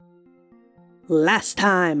Last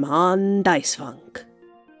time on Dice Funk.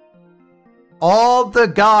 All the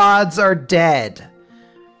gods are dead,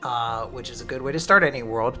 which is a good way to start any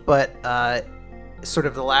world, but sort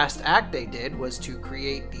of the last act they did was to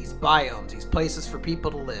create these biomes, these places for people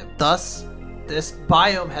to live. Thus, this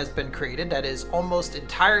biome has been created that is almost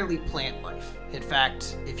entirely plant life. In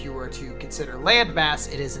fact, if you were to consider landmass,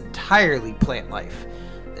 it is entirely plant life.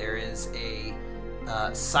 There is a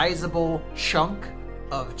sizable chunk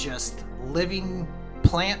of just living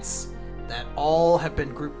plants that all have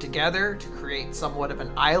been grouped together to create somewhat of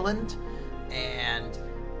an island, and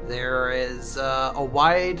there is a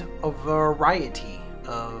wide variety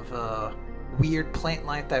of weird plant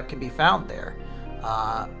life that can be found there.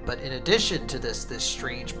 But in addition to this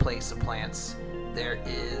strange place of plants, there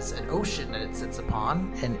is an ocean that it sits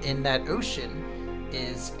upon, and in that ocean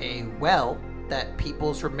is a well that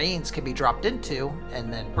people's remains can be dropped into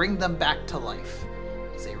and then bring them back to life.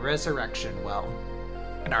 It's a resurrection well.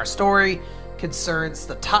 And our story concerns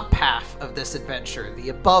the top half of this adventure, the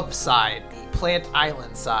above side, the plant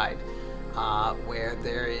island side, where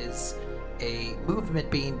there is a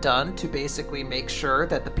movement being done to basically make sure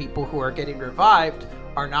that the people who are getting revived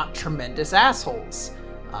are not tremendous assholes.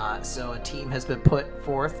 So a team has been put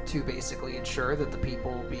forth to basically ensure that the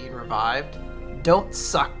people being revived don't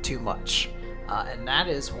suck too much. And that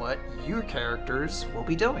is what your characters will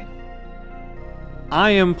be doing.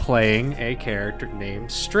 I am playing a character named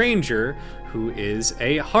Stranger, who is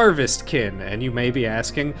a Harvestkin, and you may be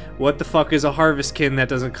asking, what the fuck is a Harvestkin? That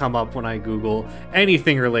doesn't come up when I Google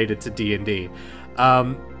anything related to D&D.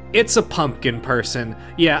 It's a pumpkin person.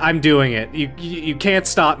 Yeah, I'm doing it. You can't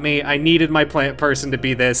stop me. I needed my plant person to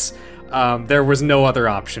be this. There was no other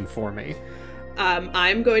option for me.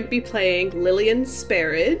 I'm going to be playing Lillian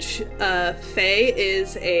Sparridge. Faye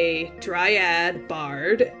is a dryad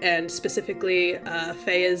bard, and specifically,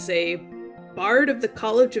 Faye is a bard of the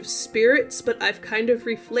College of Spirits, but I've kind of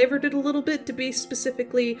reflavored it a little bit to be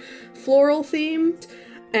specifically floral themed.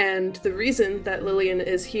 And the reason that Lillian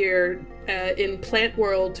is here in Plant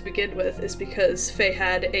World to begin with is because Faye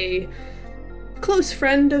had a close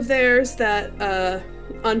friend of theirs that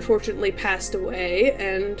unfortunately passed away,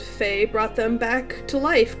 and Faye brought them back to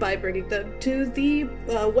life by bringing them to the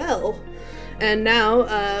well, and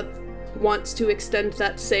now wants to extend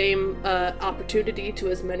that same opportunity to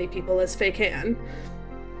as many people as Faye can.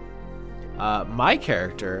 My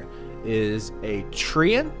character is a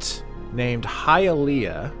treant named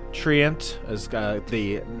Hyalea. Treant is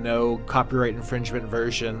the no copyright infringement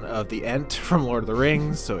version of the Ent from Lord of the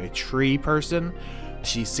Rings, so a tree person.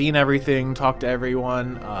 She's seen everything, talked to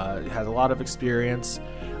everyone, has a lot of experience,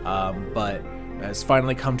 but has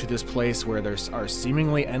finally come to this place where there are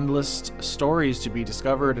seemingly endless stories to be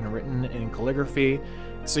discovered and written in calligraphy.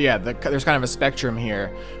 So yeah, there's kind of a spectrum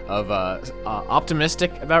here of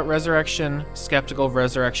optimistic about resurrection, skeptical of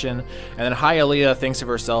resurrection, and then Hyalea thinks of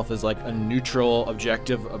herself as like a neutral,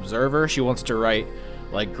 objective observer. She wants to write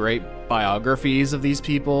like great biographies of these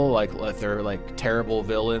people, like if they're like terrible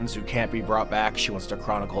villains who can't be brought back, she wants to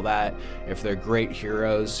chronicle that. If they're great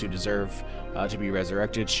heroes who deserve to be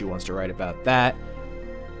resurrected, she wants to write about that.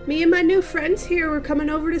 Me and my new friends here were coming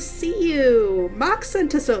over to see you. Mock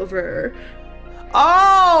sent us over.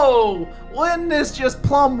 Oh, wasn't this just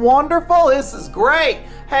plumb wonderful? This is great.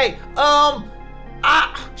 Hey,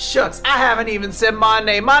 shucks, I haven't even said my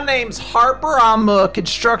name. My name's Harper. I'm a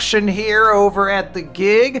construction here over at the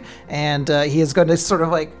gig, and he is going to sort of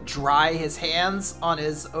like dry his hands on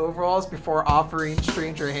his overalls before offering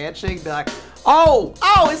Stranger a handshake. Be like, oh,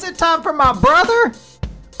 is it time for my brother?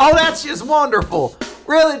 Oh, that's just wonderful.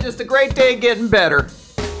 Really just a great day getting better.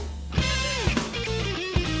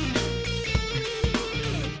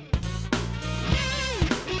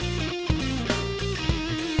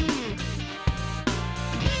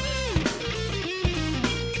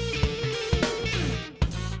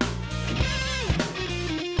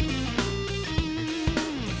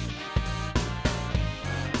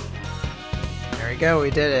 Go,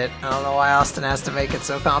 we did it. I don't know why Austin has to make it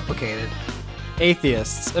so complicated.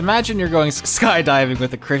 Atheists, imagine you're going skydiving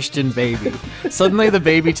with a Christian baby. Suddenly the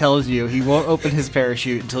baby tells you he won't open his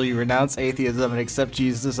parachute until you renounce atheism and accept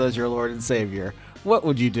Jesus as your Lord and Savior. What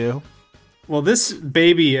would you do? Well, this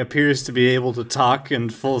baby appears to be able to talk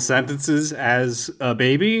in full sentences as a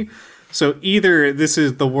baby, so either this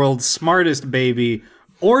is the world's smartest baby,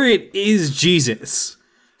 or it is Jesus.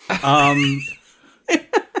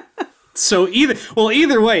 So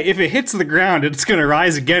either way, if it hits the ground, it's going to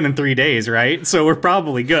rise again in 3 days, right? So we're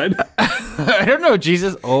probably good. I don't know.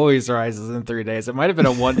 Jesus always rises in 3 days. It might have been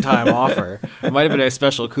a one-time offer. It might have been a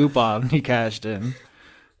special coupon he cashed in.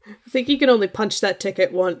 I think you can only punch that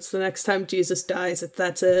ticket once. The next time Jesus dies,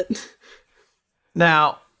 that's it.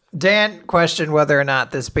 Now, Dan questioned whether or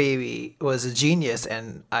not this baby was a genius,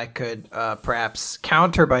 and I could perhaps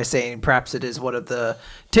counter by saying perhaps it is one of the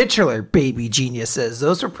titular baby geniuses.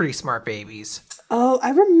 Those were pretty smart babies. Oh, I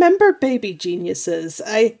remember Baby Geniuses.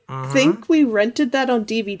 I think we rented that on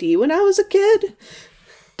DVD when I was a kid.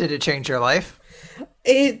 Did it change your life?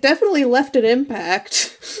 It definitely left an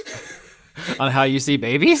impact. On how you see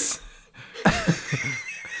babies?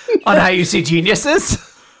 On how you see geniuses?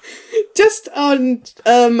 Just on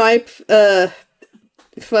my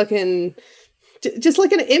fucking... Just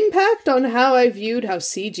like an impact on how I viewed how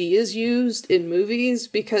CG is used in movies,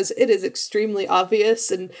 because it is extremely obvious,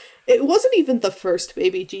 and it wasn't even the first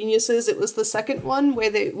Baby Geniuses, it was the second one where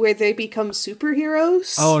they become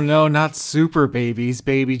superheroes. Oh no, not Super Babies.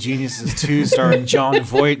 Baby Geniuses 2 starring Jon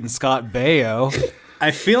Voight and Scott Baio. I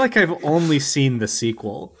feel like I've only seen the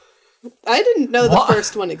sequel. I didn't know the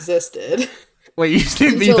first one existed. Wait, you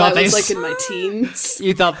Until thought I was in my teens.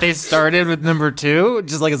 You thought they started with number 2,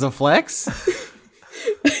 just like as a flex?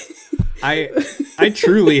 I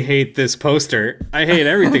truly hate this poster. I hate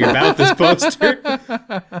everything about this poster.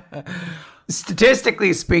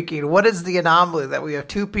 Statistically speaking, what is the anomaly that we have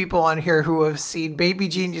two people on here who have seen Baby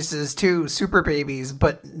Geniuses 2, Super Babies,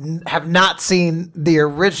 but have not seen the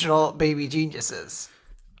original Baby Geniuses?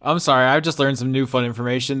 I'm sorry, I've just learned some new fun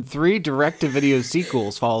information. 3 direct-to-video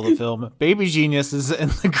sequels follow the film. Baby Geniuses and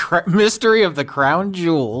the Mystery of the Crown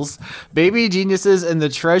Jewels, Baby Geniuses and the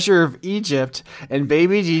Treasure of Egypt, and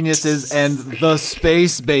Baby Geniuses and the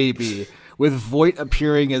Space Baby, with Voight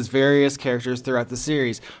appearing as various characters throughout the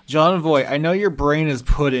series. Jon Voight, I know your brain is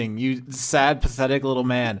pudding, you sad, pathetic little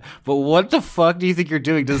man, but what the fuck do you think you're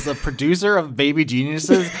doing? Does the producer of Baby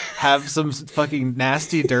Geniuses have some fucking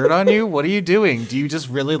nasty dirt on you? What are you doing? Do you just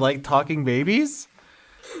really like talking babies?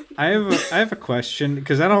 I have a question,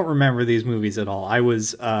 because I don't remember these movies at all. I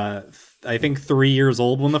was, I think 3 years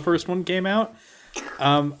old when the first one came out.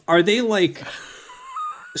 Are they like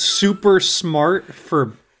super smart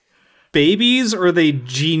for babies, or are they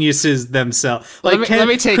geniuses themselves? Like, let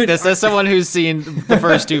me take this as someone who's seen the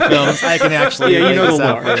first 2 films. I can actually you know the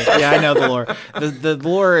lore. Yeah, I know the lore. The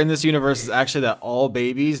lore in this universe is actually that all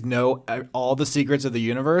babies know all the secrets of the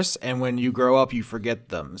universe, and when you grow up, you forget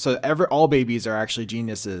them. So all babies are actually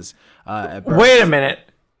geniuses. At birth. Wait a minute.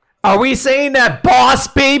 Are we saying that Boss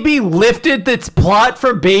Baby lifted its plot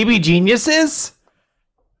from Baby Geniuses?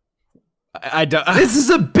 I don't. This is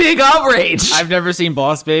a big outrage. I've never seen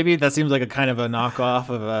Boss Baby. That seems like a kind of a knockoff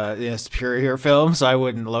of a superior film, so I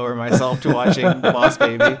wouldn't lower myself to watching Boss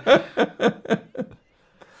Baby.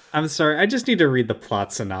 I'm sorry, I just need to read the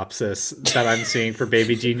plot synopsis that I'm seeing for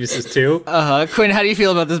Baby Geniuses 2. Quinn, how do you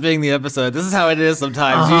feel about this being the episode? This is how it is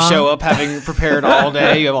sometimes. You show up having prepared all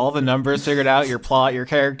day, you have all the numbers figured out, your plot, your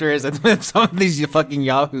characters, and some of these fucking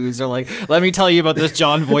yahoos are like, let me tell you about this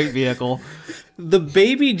Jon Voight vehicle. The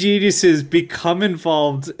Baby Geniuses become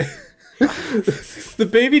involved... The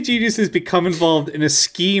Baby Geniuses become involved in a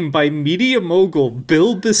scheme by media mogul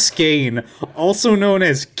Bill Biscayne, also known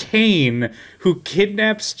as Kane, who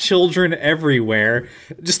kidnaps children everywhere.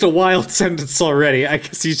 Just a wild sentence already. I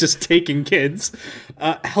guess he's just taking kids.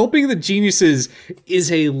 Helping the geniuses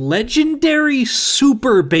is a legendary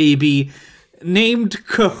super baby named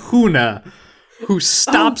Kahuna, who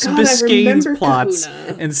stops Biscayne's plots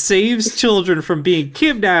and saves children from being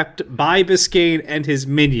kidnapped by Biscayne and his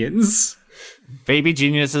minions. Baby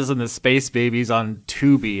Geniuses and the Space Babies on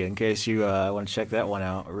Tubi, in case you want to check that one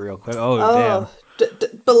out real quick. Oh, damn.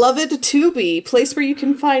 Beloved Tubi, place where you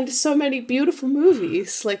can find so many beautiful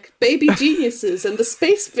movies, like Baby Geniuses and the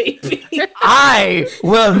Space Baby. I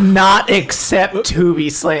will not accept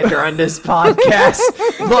Tubi slander on this podcast.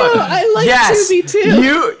 Look, I like Tubi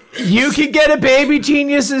too. You can get a Baby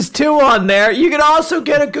Geniuses 2 on there. You can also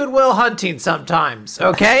get a Good Will Hunting sometimes,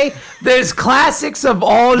 okay? There's classics of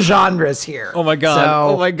all genres here. Oh my god.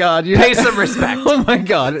 So oh my god. Pay some respect. Oh my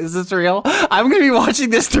god. Is this real? I'm going to be watching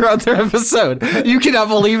this throughout the episode. You cannot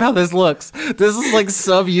believe how this looks. This is like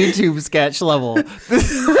sub-YouTube sketch level.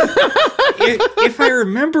 If I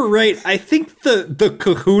remember right, I think the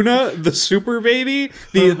Kahuna, the super baby,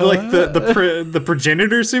 the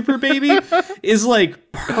progenitor super baby, is like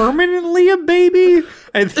permanently a baby.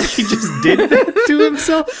 I think he just did that to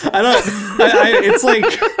himself.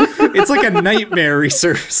 It's like a nightmare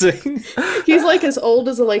resurfacing. He's like as old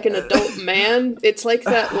as an adult man. It's like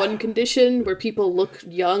that one condition where people look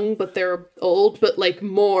young but they're old, but like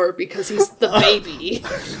more because he's the baby.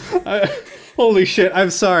 Holy shit, I'm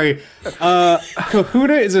sorry.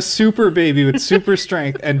 Kahuna is a super baby with super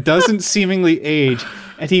strength and doesn't seemingly age.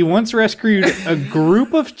 and he once rescued a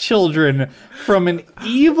group of children from an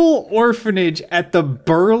evil orphanage at the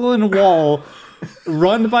Berlin Wall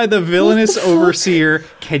run by the villainous overseer.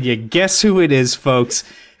 Can you guess who it is, folks?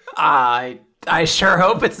 I sure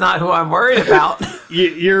hope it's not who I'm worried about.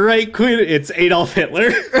 You're right, Quinn. It's Adolf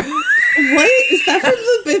Hitler. What is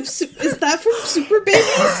that from Super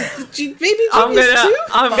Babies? Baby Genius 2?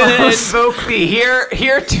 I'm gonna invoke the here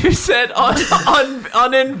to set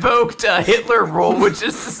uninvoked Hitler rule, which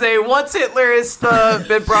is to say, once Hitler has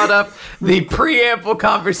been brought up, the preamble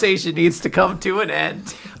conversation needs to come to an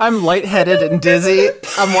end. I'm lightheaded and dizzy.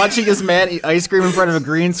 I'm watching this man eat ice cream in front of a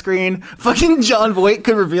green screen. Fucking John Voight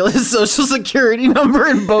could reveal his social security number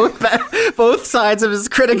in both sides of his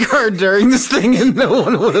credit card during this thing, and no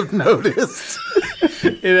one would have noticed.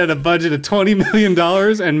 It had a budget of $20 million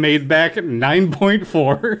and made back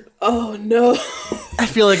 9.4. Oh no. I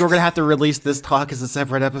feel like we're gonna have to release this talk as a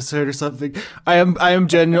separate episode or something. I am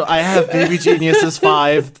genuine. I have Baby Geniuses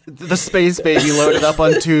 5, the Space Baby, loaded up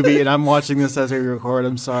on Tubi, and I'm watching this as we record.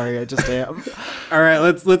 I'm sorry, I just am. All right,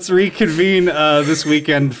 let's reconvene this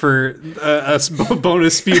weekend for a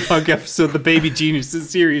bonus Speed Punk episode, the Baby Geniuses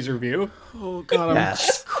series review. Oh god, I'm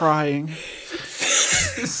crying.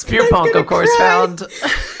 Spear Punk, of course, found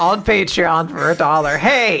on Patreon for $1.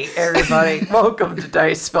 Hey, everybody, welcome to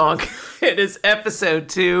Dice Funk. It is episode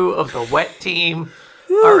 2 of the wet team,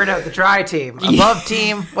 or no, the dry team, above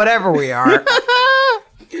team, whatever we are.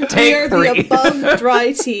 We are the above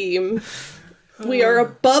dry team. We are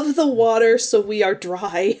above the water, so we are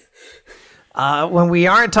dry. When we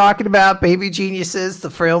aren't talking about Baby Geniuses,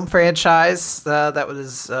 the film franchise that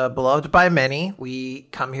was beloved by many, we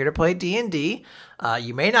come here to play D&D.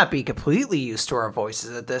 You may not be completely used to our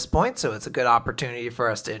voices at this point, so it's a good opportunity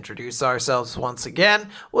for us to introduce ourselves once again.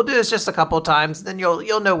 We'll do this just a couple of times, then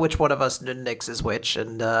you'll know which one of us nicks is which,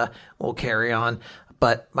 and we'll carry on.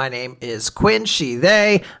 But my name is Quinn, she,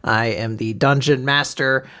 they. I am the dungeon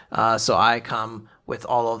master, so I come with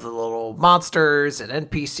all of the little monsters and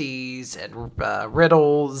NPCs and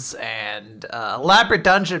riddles and elaborate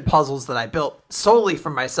dungeon puzzles that I built solely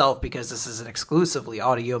for myself because this is an exclusively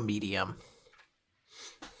audio medium.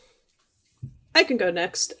 I can go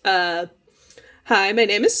next. Hi, my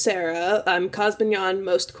name is Sarah. I'm Cosmignon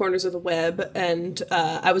most corners of the web, and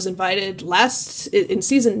I was invited in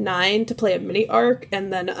season 9 to play a mini arc,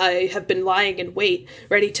 and then I have been lying in wait,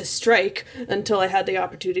 ready to strike, until I had the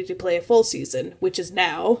opportunity to play a full season, which is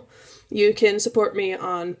now. You can support me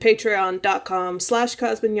on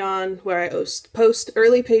patreon.com/Cosmignon, where I post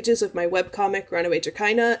early pages of my webcomic Runaway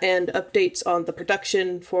Dracaina and updates on the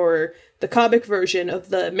production for the comic version of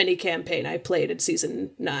the mini campaign I played in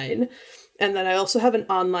season 9. And then I also have an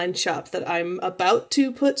online shop that I'm about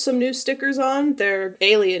to put some new stickers on. They're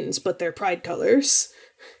aliens, but they're pride colors.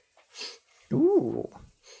 Ooh.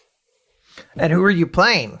 And who are you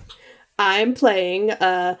playing? I'm playing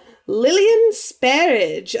Lillian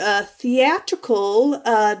Sparridge, a theatrical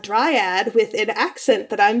dryad with an accent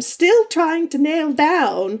that I'm still trying to nail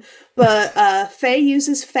down. But Faye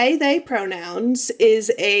uses Faye-they pronouns,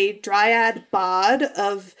 is a dryad bod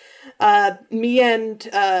of... me and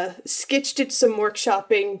Skitch did some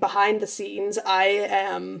workshopping behind the scenes. I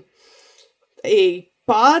am a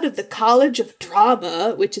bod of the College of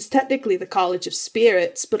Drama, which is technically the College of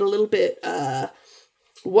Spirits, but a little bit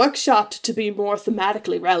workshopped to be more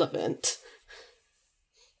thematically relevant.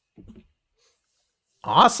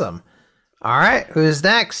 Awesome. All right, who's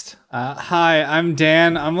next? Hi, I'm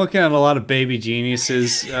Dan. I'm looking at a lot of Baby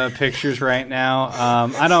Geniuses pictures right now.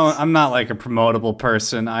 I'm not like a promotable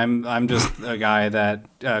person. I'm just a guy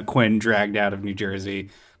that Quinn dragged out of New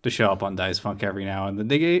Jersey to show up on Dice Funk every now and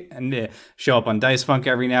then. Show up on Dice Funk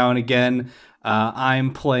every now and again.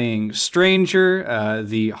 I'm playing Stranger,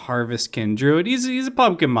 the Harvestkin Druid. He's a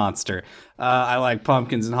pumpkin monster. I like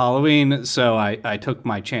pumpkins and Halloween, so I took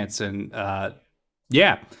my chance and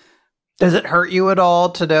yeah. Does it hurt you at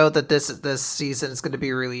all to know that this season is going to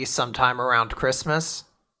be released sometime around Christmas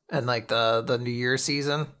and like the New Year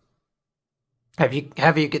season? Have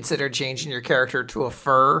you considered changing your character to a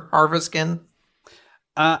fur Harvestkin?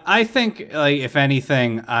 I think like if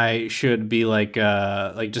anything, I should be like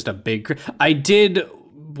just a big. I did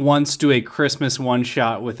once do a Christmas one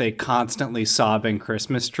shot with a constantly sobbing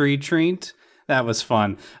Christmas tree treat. That was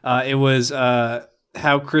fun. It was How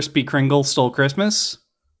Krispy Kringle Stole Christmas.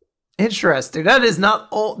 Interesting. That is not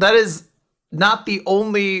the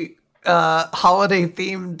only holiday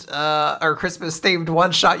themed or Christmas themed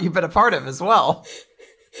one shot you've been a part of as well.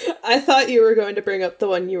 I thought you were going to bring up the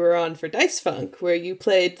one you were on for Dice Funk, where you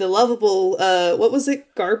played the lovable what was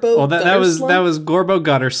it, Garbo? Well, that was Gorbo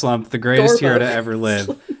Gutter Slump, the greatest hero to ever live.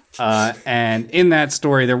 And in that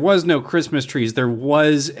story, there was no Christmas trees. There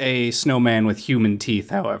was a snowman with human teeth,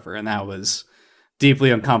 however, and that was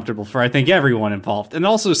deeply uncomfortable for, I think, everyone involved. And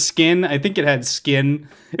also skin. I think it had skin.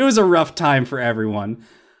 It was a rough time for everyone.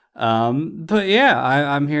 But yeah,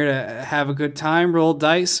 I'm here to have a good time, roll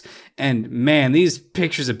dice. And man, these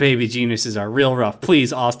pictures of baby geniuses are real rough.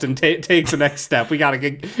 Please, Austin, take the next step. We gotta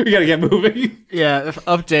get moving. Yeah,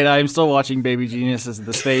 update. I'm still watching Baby Geniuses,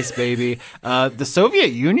 the space baby. The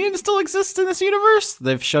Soviet Union still exists in this universe.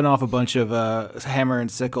 They've shown off a bunch of hammer and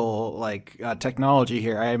sickle technology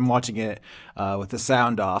here. I am watching it with the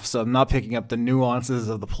sound off, so I'm not picking up the nuances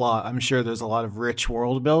of the plot. I'm sure there's a lot of rich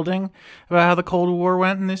world building about how the Cold War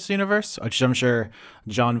went in this universe, which I'm sure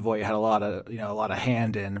John Voight had a lot of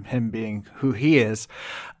hand in, him being who he is.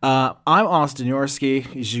 I'm Austin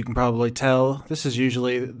Yorsky, as you can probably tell. This is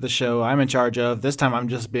usually the show I'm in charge of. This time I'm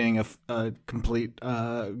just being a complete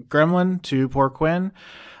gremlin to poor Quinn.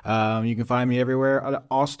 You can find me everywhere at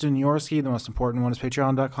Austin Yorsky. The most important one is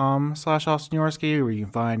patreon.com/Austin Yorsky, where you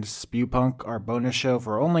can find Spewpunk, our bonus show,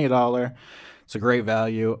 for only $1. It's a great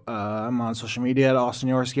value. I'm on social media at Austin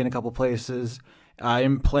Yorsky in a couple places.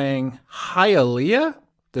 I'm playing Hialeah,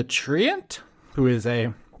 the Treant, who is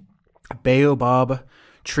a baobab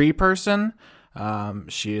tree person.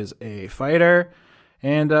 She is a fighter,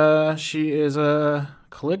 and she is a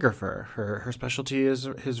calligrapher. Her specialty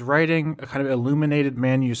is writing a kind of illuminated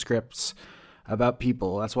manuscripts about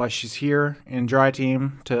people. That's why she's here in Dry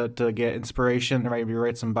Team, to get inspiration, to maybe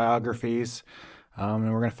write some biographies.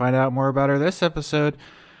 And we're going to find out more about her this episode.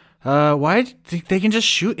 Why they can just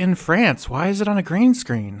shoot in France? Why is it on a green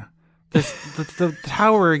screen? The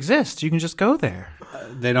tower exists. You can just go there.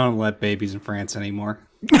 They don't let babies in France anymore.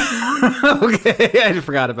 Okay, I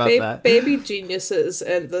forgot about that. Baby Geniuses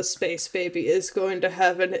and the space baby is going to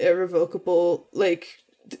have an irrevocable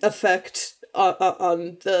effect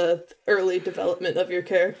on the early development of your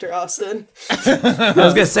character, Austin. I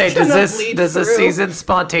was gonna say, does this season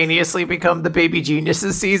spontaneously become the Baby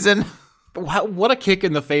Geniuses season? What a kick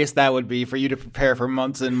in the face that would be for you to prepare for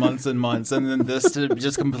months and months and months, and then this to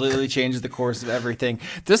just completely changes the course of everything.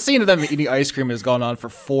 This scene of them eating ice cream has gone on for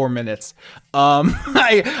 4 minutes.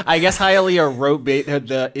 I guess Hialeah wrote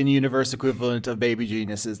the in-universe equivalent of Baby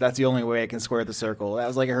Geniuses. That's the only way I can square the circle. That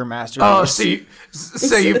was like her masterpiece. Oh,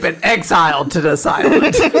 so you've been exiled to this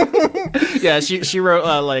island. Yeah, she wrote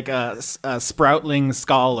Sproutling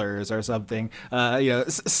Scholars or something.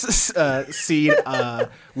 Seed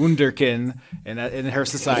Wunderkind in her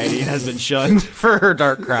society and has been shunned for her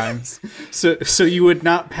dark crimes. So you would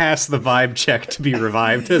not pass the vibe check to be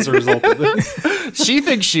revived as a result of this? She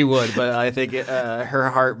thinks she would, but I think her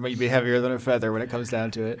heart might be heavier than a feather when it comes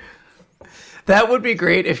down to it. That would be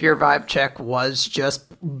great if your vibe check was just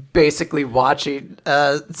basically watching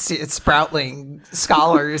Sproutling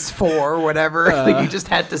Scholars for whatever. You just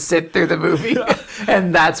had to sit through the movie,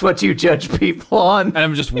 and that's what you judge people on. And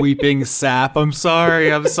I'm just weeping sap. I'm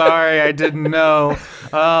sorry, I didn't know.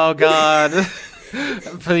 Oh, God.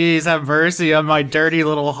 Please have mercy on my dirty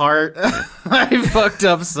little heart. I fucked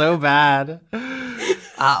up so bad.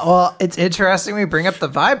 Well, it's interesting we bring up the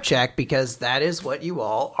vibe check because that is what you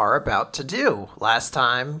all are about to do. Last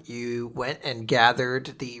time you went and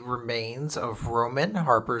gathered the remains of Roman,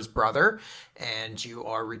 Harper's brother, and you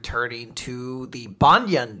are returning to the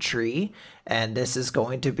banyan tree, and this is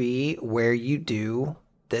going to be where you do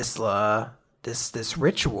this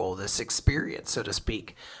ritual, this experience, so to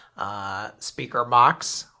speak. Speaker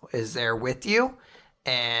Mox is there with you,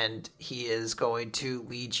 and he is going to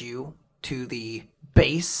lead you to the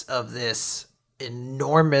base of this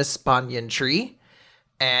enormous banyan tree,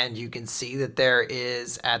 and you can see that there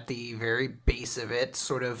is at the very base of it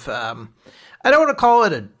sort of I don't want to call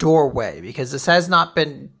it a doorway because this has not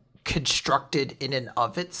been constructed in and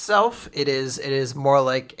of itself. It is more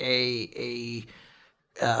like a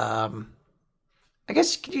I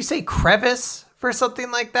guess could you say crevice for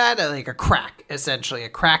something like that? Like a crack, essentially a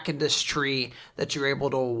crack in this tree that you're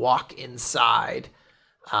able to walk inside.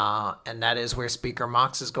 And that is where Speaker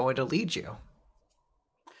Mox is going to lead you.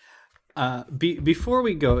 Before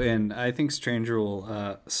we go in, I think Stranger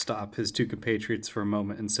will stop his two compatriots for a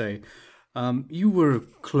moment and say, you were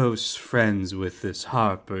close friends with this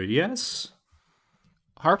Harper, yes?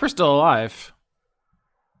 Harper's still alive.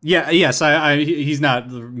 Yeah, yes, he's not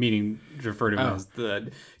meaning to refer to him as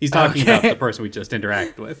he's talking about the person we just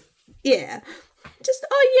interacted with. Yeah.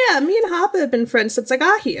 Me and Harper have been friends since I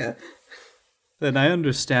got here. Then I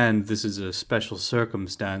understand this is a special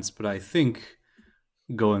circumstance, but I think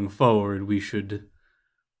going forward we should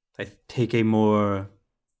take a more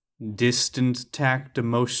distant tact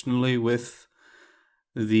emotionally with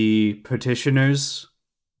the petitioners.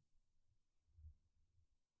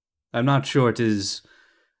 I'm not sure it is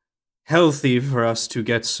healthy for us to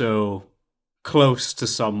get so close to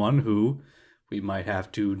someone who we might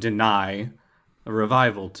have to deny a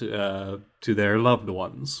revival to their loved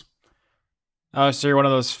ones. Oh, so you're one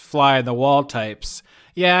of those fly in the wall types.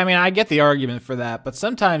 Yeah, I mean, I get the argument for that, but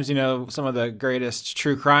sometimes, some of the greatest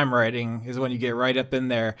true crime writing is when you get right up in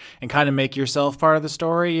there and kind of make yourself part of the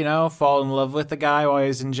story, fall in love with the guy while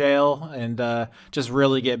he's in jail and just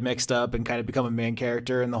really get mixed up and kind of become a main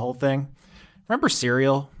character in the whole thing. Remember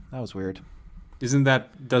Serial? That was weird. Doesn't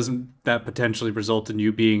that potentially result in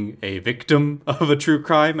you being a victim of a true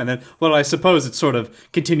crime? And then, well, I suppose it sort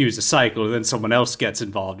of continues a cycle, and then someone else gets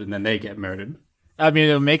involved, and then they get murdered. I mean,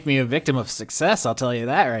 it'll make me a victim of success, I'll tell you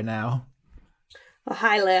that right now.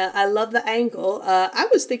 Hi, Leia. I love the angle. I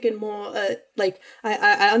was thinking more,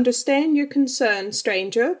 I understand your concern,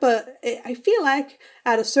 stranger, but I feel like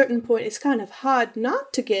at a certain point it's kind of hard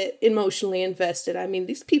not to get emotionally invested. I mean,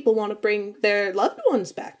 these people want to bring their loved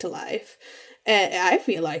ones back to life. I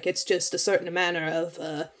feel like it's just a certain manner of,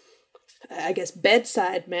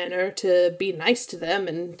 bedside manner to be nice to them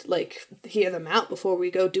and, hear them out before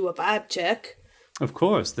we go do a vibe check. Of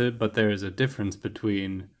course, but there is a difference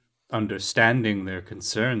between understanding their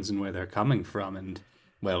concerns and where they're coming from and,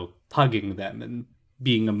 well, hugging them and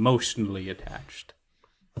being emotionally attached.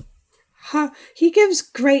 He gives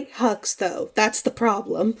great hugs, though. That's the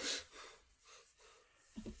problem.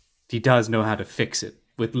 He does know how to fix it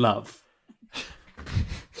with love.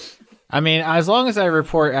 I mean, as long as I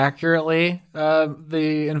report accurately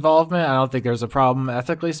the involvement, I don't think there's a problem,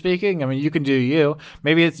 ethically speaking. I mean, you can do you.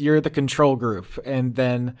 Maybe you're the control group, and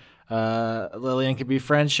then Lillian can be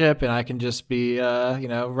friendship, and I can just be,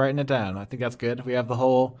 writing it down. I think that's good. We have the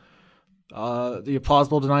whole, the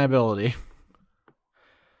plausible deniability.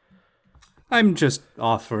 I'm just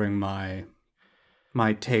offering my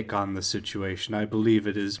take on the situation. I believe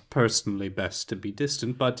it is personally best to be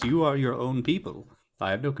distant, but you are your own people. I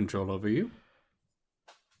have no control over you.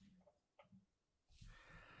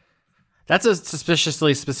 That's a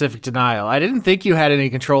suspiciously specific denial. I didn't think you had any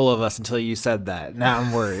control of us until you said that. Now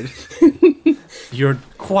I'm worried. You're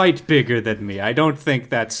quite bigger than me. I don't think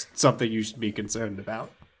that's something you should be concerned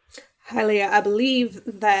about. Hylia, I believe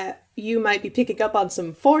that you might be picking up on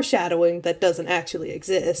some foreshadowing that doesn't actually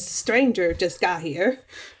exist. Stranger just got here.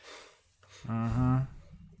 Uh-huh.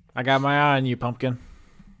 I got my eye on you, pumpkin.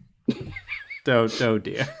 Oh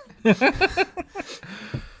dear.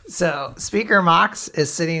 So, Speaker Mox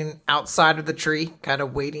is sitting outside of the tree, kind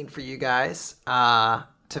of waiting for you guys to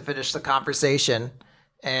finish the conversation.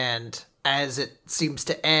 And as it seems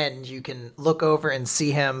to end, you can look over and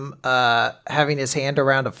see him having his hand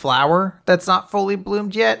around a flower that's not fully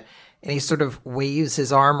bloomed yet. And he sort of waves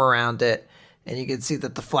his arm around it. And you can see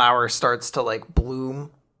that the flower starts to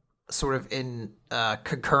bloom sort of in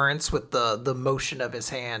concurrence with the motion of his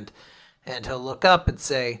hand. And he'll look up and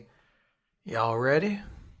say, "Y'all ready?"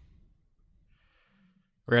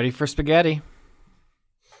 Ready for spaghetti.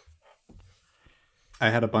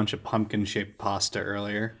 I had a bunch of pumpkin-shaped pasta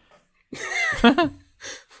earlier.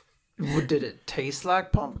 Did it taste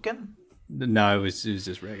like pumpkin? No, it was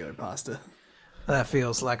just regular pasta. That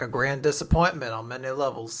feels like a grand disappointment on many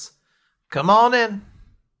levels. Come on in.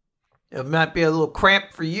 It might be a little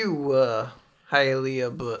cramped for you,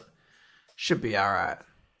 Hylia, but should be all right.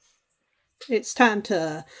 It's time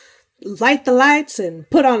to light the lights and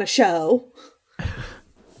put on a show.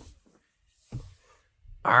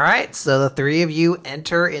 All right, so the three of you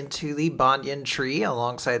enter into the banyan tree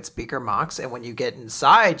alongside Speaker Mox, and when you get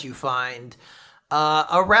inside, you find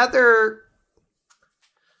a rather,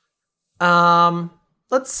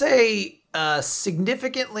 let's say,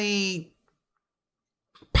 significantly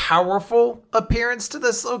powerful appearance to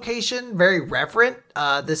this location, very reverent.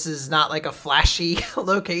 This is not like a flashy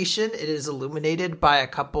location. It is illuminated by a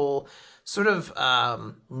couple sort of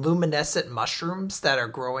luminescent mushrooms that are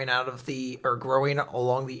growing growing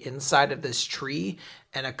along the inside of this tree,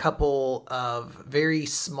 and a couple of very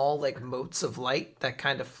small motes of light that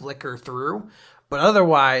kind of flicker through. But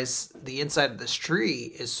otherwise, the inside of this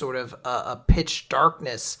tree is sort of a pitch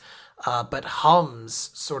darkness, but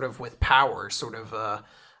hums sort of with power, sort of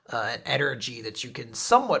an energy that you can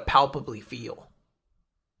somewhat palpably feel.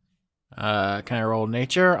 Can I roll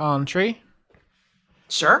nature on tree?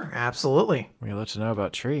 Sure, absolutely. We'd love to know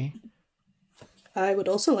about tree. I would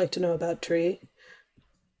also like to know about tree.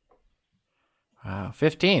 Wow,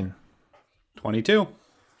 15. 22.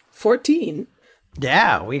 14.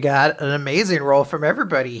 Yeah, we got an amazing roll from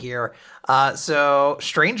everybody here. So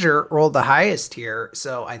Stranger rolled the highest here.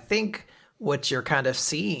 So I think what you're kind of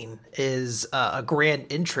seeing is a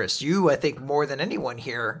grand interest. You, I think, more than anyone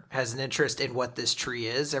here, has an interest in what this tree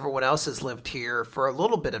is. Everyone else has lived here for a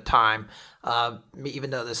little bit of time, even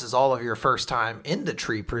though this is all of your first time in the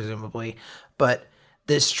tree, presumably. But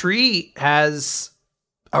this tree has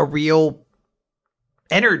a real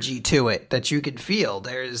energy to it that you can feel.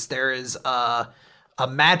 There is a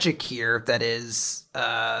magic here that is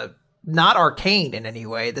not arcane in any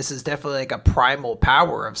way. This is definitely like a primal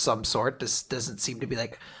power of some sort. This doesn't seem to be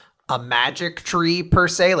like a magic tree per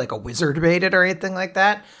se, like a wizard made it or anything like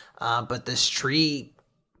that. But this tree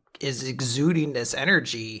is exuding this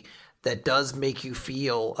energy that does make you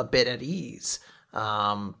feel a bit at ease.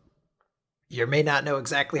 You may not know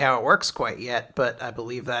exactly how it works quite yet, but I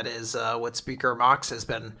believe that is what Speaker Mox has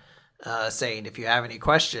been saying. If you have any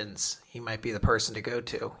questions, he might be the person to go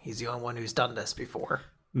to. He's the only one who's done this before.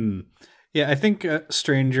 Yeah, I think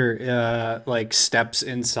Stranger like steps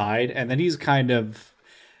inside, and then he's kind of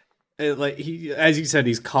like as you said,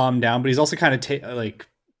 he's calmed down, but he's also kind of like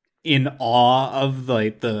in awe of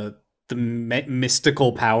like the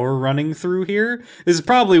mystical power running through here. This is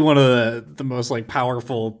probably one of the most like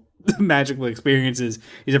powerful magical experiences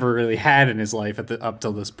he's ever really had in his life up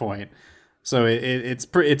till this point. So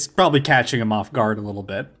it's probably catching him off guard a little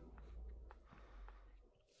bit.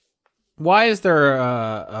 Why is there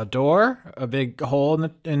a door, a big hole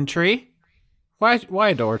in the tree? Why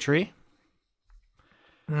a door tree?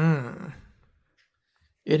 You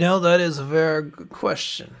know, that is a very good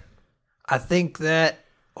question. I think that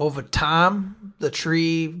over time, the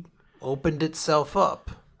tree opened itself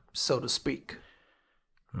up, so to speak.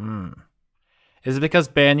 Is it because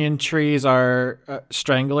banyan trees are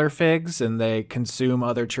strangler figs and they consume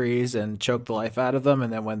other trees and choke the life out of them,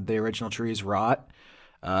 and then when the original trees rot,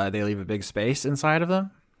 they leave a big space inside of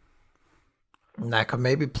them? And that could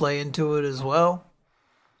maybe play into it as well.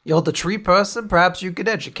 You're the tree person. Perhaps you could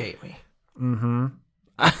educate me.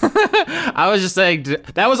 I was just saying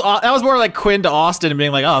that was more like Quinn to Austin and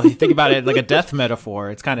being like, oh, if you think about it like a death metaphor,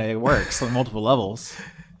 it works on multiple levels.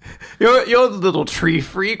 You're the little tree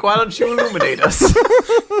freak. Why don't you illuminate us?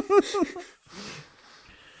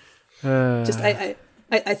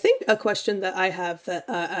 I think a question that I have that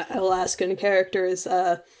I'll ask in character is,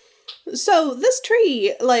 so this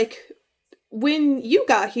tree, like, when you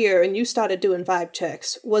got here and you started doing vibe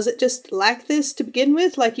checks, was it just like this to begin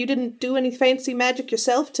with? Like, you didn't do any fancy magic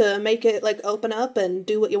yourself to make it, like, open up and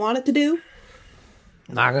do what you want it to do?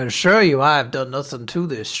 I can assure you I have done nothing to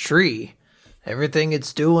this tree. Everything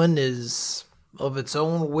it's doing is of its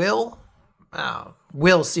own will.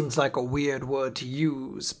 Will seems like a weird word to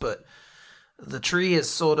use, but the tree has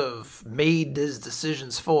sort of made these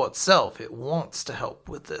decisions for itself. It wants to help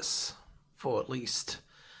with this, for at least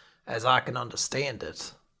as I can understand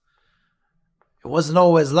it. It wasn't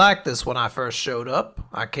always like this when I first showed up.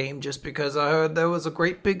 I came just because I heard there was a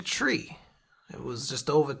great big tree. It was just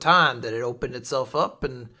over time that it opened itself up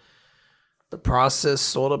and the process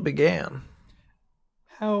sort of began.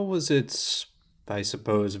 How was its, I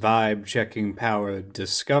suppose, vibe checking power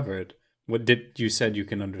discovered? What did you said you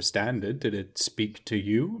can understand it? Did it speak to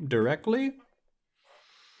you directly?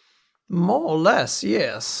 More or less,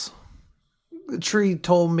 yes. The tree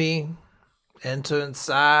told me, enter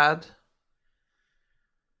inside,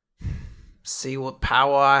 see what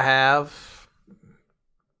power I have,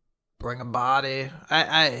 bring a body.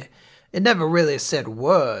 It never really said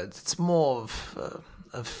words. It's more of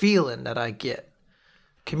a feeling that I get.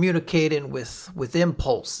 Communicating with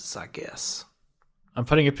impulses, I guess. I'm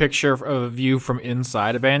putting a picture of a view from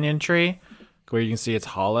inside a banyan tree where you can see it's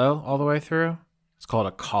hollow all the way through. It's called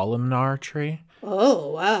a columnar tree.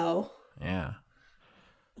 Oh, wow. Yeah.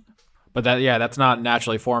 But that's not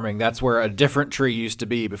naturally forming. That's where a different tree used to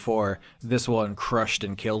be before this one crushed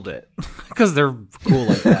and killed it. Because they're cool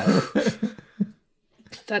like that.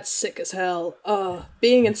 That's sick as hell.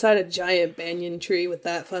 Being inside a giant banyan tree with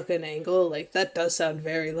that fucking angle, like, that does sound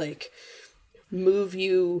very, like, move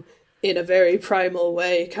you in a very primal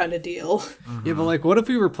way kind of deal. Mm-hmm. Yeah, but, like, what if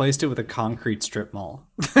we replaced it with a concrete strip mall?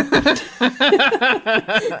 Yeah.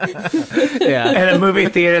 And a movie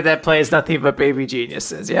theater that plays nothing but Baby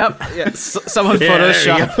Geniuses. Yep. Yeah. Someone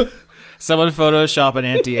Photoshop an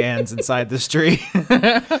Auntie Anne's inside this tree.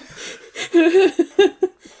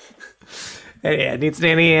 Hey, it needs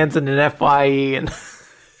Nanny Ann's and an FYE, and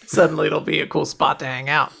suddenly it'll be a cool spot to hang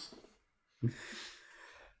out.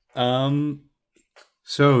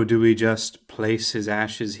 So do we just place his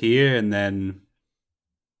ashes here and then...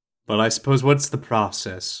 Well, I suppose what's the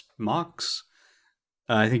process? Mox?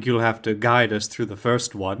 I think you'll have to guide us through the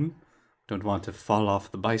first one. Don't want to fall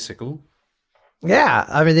off the bicycle. Yeah,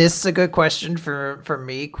 I mean, this is a good question for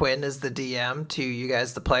me, Quinn, as the DM, to you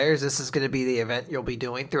guys, the players. This is going to be the event you'll be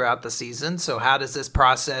doing throughout the season. So, how does this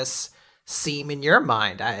process seem in your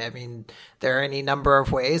mind? I mean, there are any number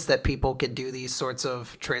of ways that people can do these sorts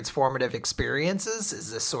of transformative experiences.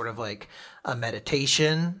 Is this sort of like a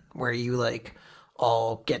meditation where you like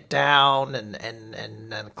all get down and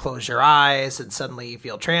then close your eyes and suddenly you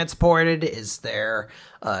feel transported? Is there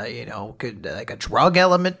could like a drug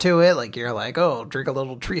element to it, like you're like, oh, drink a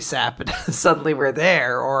little tree sap and suddenly we're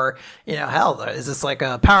there? Or hell, is this like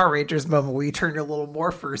a Power Rangers moment where you turn your little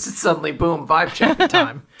morphers and suddenly boom, vibe check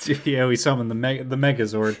time? Yeah, we summon the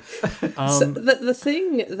Megazord. So the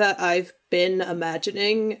thing that I've been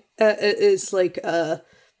imagining is like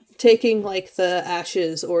taking like the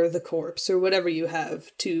ashes or the corpse or whatever you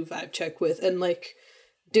have to vibe check with, and like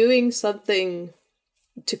doing something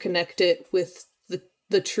to connect it with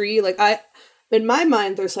the tree. Like in my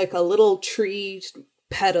mind, there's like a little tree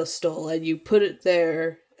pedestal, and you put it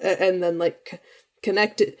there, and then like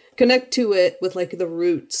connect to it with like the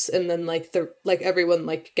roots, and then like everyone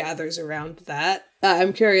like gathers around that.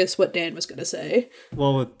 I'm curious what Dan was gonna say.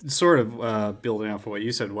 Well, sort of building off of what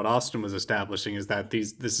you said, what Austin was establishing is that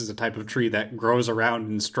this is a type of tree that grows around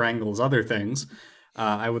and strangles other things.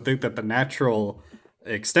 I would think that the natural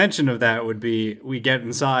extension of that would be we get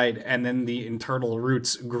inside and then the internal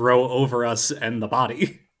roots grow over us and the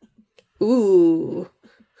body. Ooh.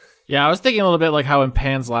 Yeah, I was thinking a little bit like how in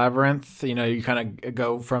Pan's Labyrinth, you kind of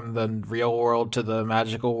go from the real world to the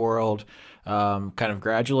magical world kind of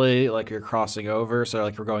gradually, like you're crossing over. So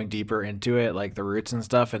like we're going deeper into it, like the roots and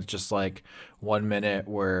stuff. It's just like 1 minute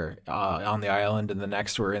we're on the island and the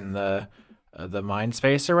next we're in the mind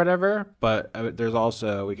space or whatever. But there's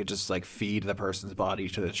also, we could just like feed the person's body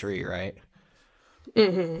to the tree, right?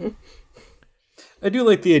 Mm-hmm. I do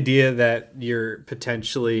like the idea that you're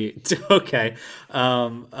potentially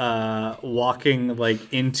walking like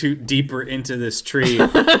deeper into this tree,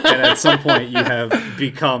 and at some point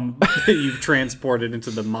you've transported into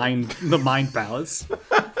the mind palace.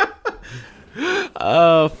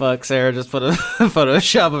 Oh fuck! Sarah just put a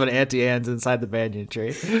Photoshop of an Auntie Anne's inside the banyan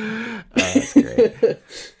tree. That's great.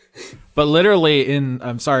 But literally,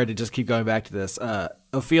 I'm sorry to just keep going back to this.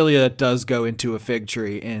 Ophelia does go into a fig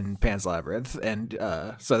tree in Pan's Labyrinth, and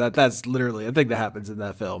so that's literally a thing that happens in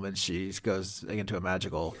that film. And she goes into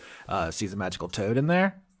sees a magical toad in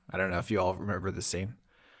there. I don't know if you all remember this scene.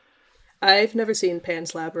 I've never seen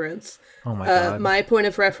Pan's Labyrinth. Oh my god! My point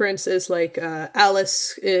of reference is like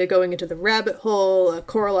Alice going into the rabbit hole,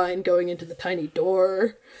 Coraline going into the tiny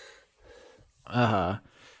door.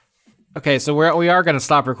 Okay, so we are going to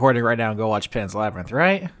stop recording right now and go watch Pan's Labyrinth,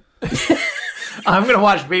 right? I'm going to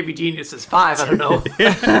watch Baby Geniuses 5, I don't know.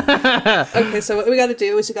 Okay, so what we got to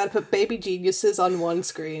do is we got to put Baby Geniuses on one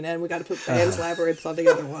screen, and we got to put Pan's Labyrinth on the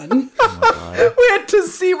other one. Oh we had to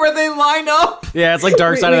see where they line up. Yeah, it's like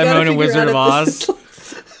Dark Side of the Moon and Wizard of Oz.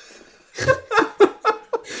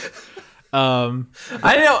 I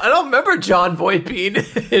don't remember John Voight being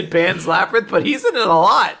in Pan's Labyrinth, but he's in it a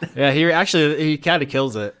lot. Yeah, he kind of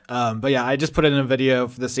kills it. But yeah, I just put it in a video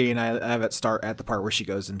for the scene. I have it start at the part where she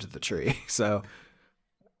goes into the tree. So,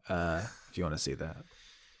 if you want to see that.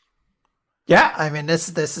 Yeah, I mean, this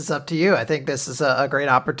is up to you. I think this is a great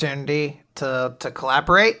opportunity to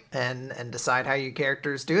collaborate and decide how you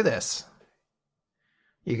characters do this.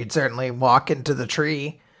 You could certainly walk into the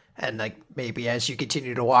tree, and like maybe as you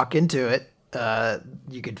continue to walk into it,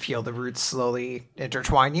 you could feel the roots slowly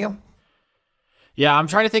intertwine you. Yeah, I'm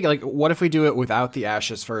trying to think, like, what if we do it without the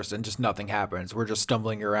ashes first and just nothing happens? We're just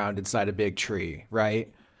stumbling around inside a big tree,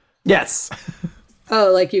 right? Yes.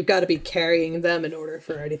 Oh, like you've got to be carrying them in order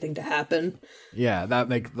for anything to happen. Yeah, that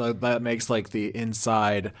makes like the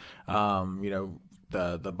inside,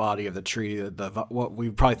 the body of the tree, what we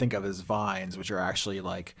probably think of as vines, which are actually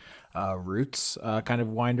like roots, kind of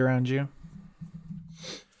wind around you.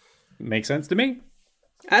 Makes sense to me.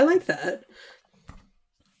 I like that.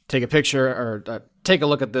 Take a picture or take a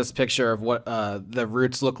look at this picture of what the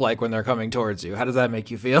roots look like when they're coming towards you. How does that make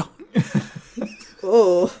you feel?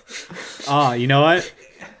 Oh. You know what?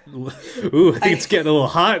 Ooh, I think it's getting a little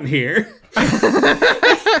hot in here.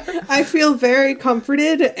 I feel very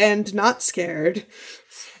comforted and not scared.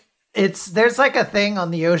 There's like a thing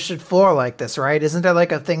on the ocean floor like this, right? Isn't there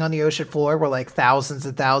like a thing on the ocean floor where like thousands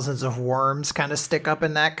and thousands of worms kind of stick up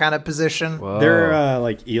in that kind of position? Whoa. There are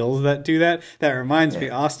like eels that do that. That reminds me,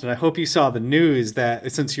 Austin, I hope you saw the news that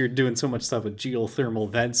since you're doing so much stuff with geothermal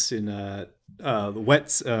vents in the wet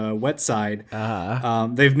side, Uh-huh.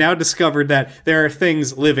 they've now discovered that there are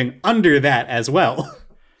things living under that as well.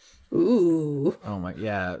 Ooh. Oh my,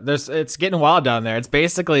 yeah. It's getting wild down there. It's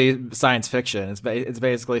basically science fiction. It's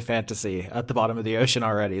basically fantasy at the bottom of the ocean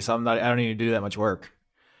already. So I don't need to do that much work.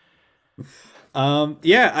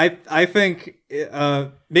 Yeah, I think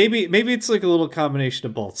maybe it's like a little combination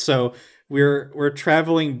of both. So we're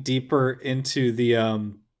traveling deeper into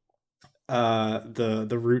the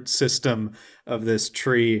root system of this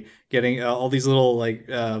tree, getting all these little like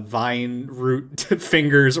vine root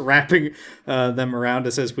fingers wrapping them around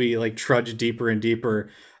us as we like trudge deeper and deeper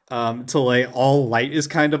till like all light is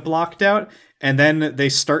kind of blocked out, and then they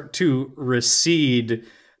start to recede,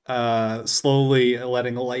 slowly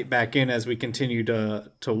letting the light back in as we continue to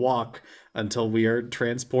walk until we are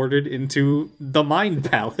transported into the Mind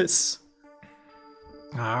Palace.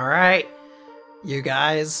 All right. You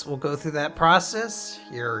guys will go through that process.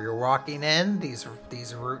 You're walking in. These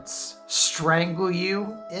roots strangle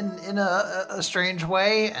you in a strange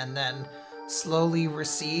way, and then slowly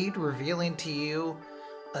recede, revealing to you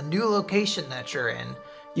a new location that you're in.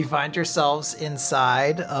 You find yourselves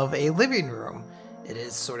inside of a living room. It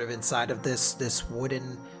is sort of inside of this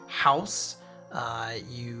wooden house.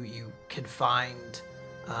 You can find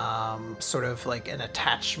sort of like an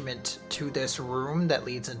attachment to this room that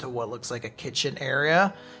leads into what looks like a kitchen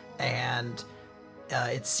area, and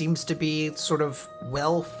it seems to be sort of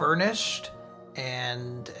well furnished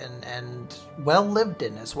and well lived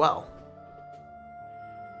in as well.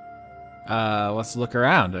 Let's look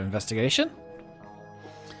around. Investigation?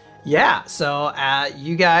 Yeah, so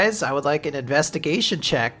you guys, I would like an investigation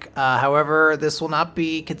check. However, this will not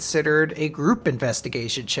be considered a group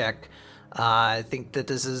investigation check. I think that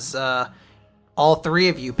this is all three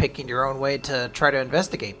of you picking your own way to try to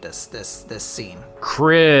investigate this scene.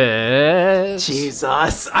 Chris.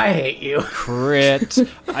 Jesus, I hate you. Crit.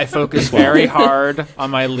 I focus very hard on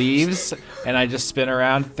my leaves, and I just spin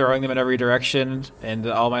around, throwing them in every direction, and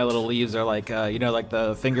all my little leaves are like, like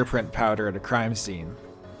the fingerprint powder at a crime scene.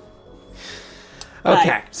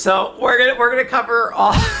 Okay, so we're gonna cover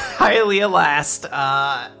all Hylia last.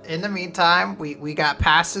 In the meantime, we got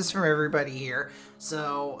passes from everybody here,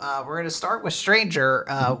 so we're gonna start with Stranger.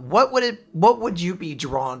 What would you be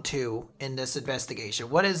drawn to in this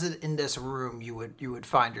investigation? What is it in this room you would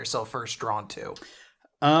find yourself first drawn to?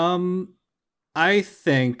 I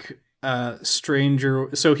think Stranger.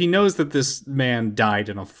 So he knows that this man died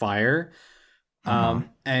in a fire,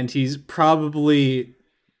 and he's probably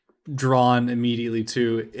drawn immediately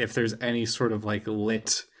to if there's any sort of like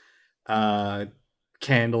lit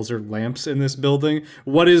candles or lamps in this building.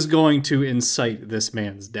 What is going to incite this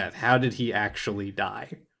man's death? How did he actually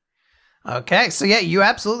die? Okay, so yeah, you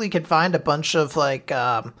absolutely can find a bunch of like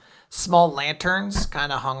small lanterns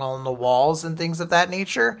kind of hung on the walls and things of that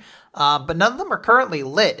nature, but none of them are currently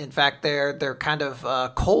lit. In fact, they're kind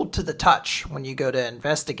of cold to the touch when you go to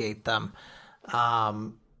investigate them.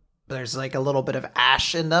 There's like a little bit of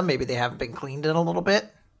ash in them. Maybe they haven't been cleaned in a little bit.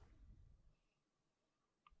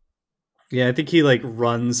 Yeah, I think he like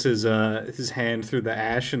runs his hand through the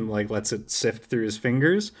ash and like lets it sift through his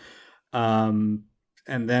fingers, and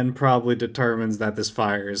then probably determines that this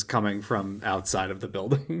fire is coming from outside of the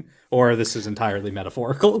building, or this is entirely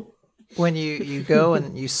metaphorical. When you go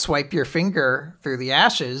and you swipe your finger through the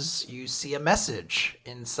ashes, you see a message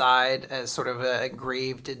inside as sort of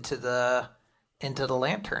engraved into the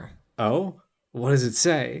lantern. Oh, what does it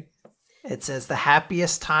say? It says, "The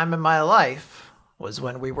happiest time in my life was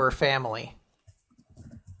when we were family."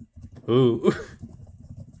 Ooh.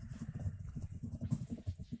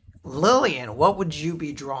 Lillian, what would you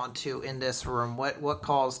be drawn to in this room? What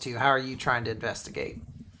calls to you? How are you trying to investigate?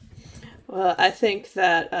 Well, I think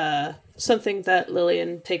that something that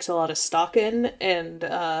Lillian takes a lot of stock in and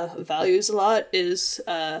values a lot is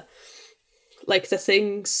like the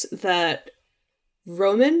things that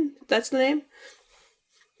Roman, that's the name?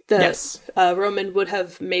 Yes. Roman would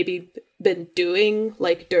have maybe been doing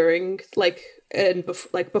like during like and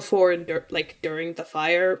before and during the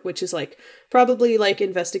fire, which is like probably like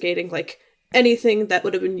investigating like anything that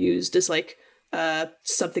would have been used as like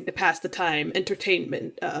something to pass the time,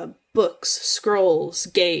 entertainment, books, scrolls,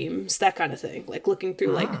 games, that kind of thing. Like looking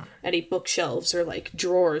through like any bookshelves or like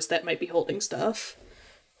drawers that might be holding stuff.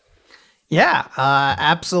 Yeah,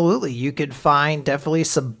 absolutely. You could find definitely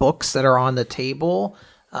some books that are on the table,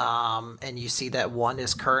 and you see that one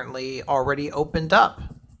is currently already opened up.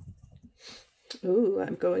 Ooh,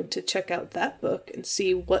 I'm going to check out that book and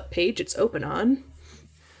see what page it's open on.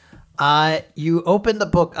 You open the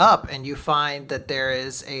book up and you find that there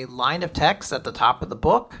is a line of text at the top of the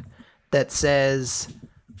book that says,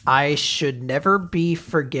 "I should never be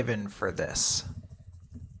forgiven for this."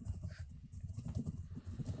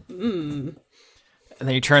 and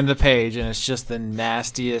then you turn the page, and it's just the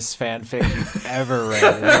nastiest fanfic you've ever read.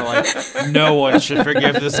 And you're like, no one should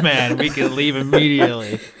forgive this man. We can leave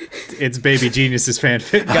immediately. It's Baby Genius's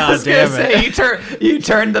fanfic. God damn it. You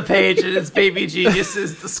turn the page, and it's Baby Genius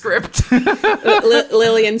is the script.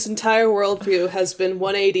 Lillian's entire worldview has been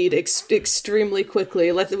 180'd extremely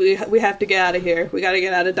quickly. We have to get out of here. We got to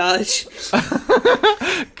get out of Dodge.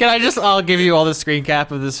 I'll give you all the screen cap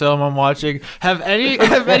of this film I'm watching. Have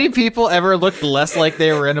any people ever looked less like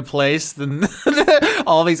they were in a place than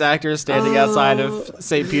all these actors standing outside of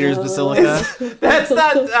St. Peter's Basilica? That's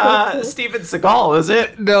not Steven Seagal, is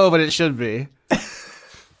it? No, but it should be.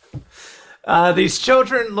 These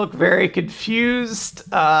children look very confused.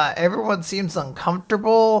 Everyone seems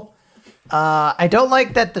uncomfortable. I don't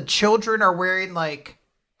like that the children are wearing like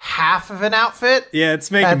half of an outfit. Yeah, it's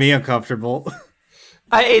making me uncomfortable.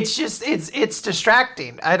 It's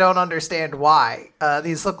distracting. I don't understand why.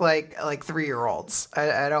 These look like 3-year-olds.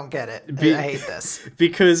 I don't get it. I hate this.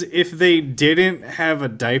 Because if they didn't have a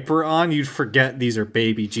diaper on, you'd forget these are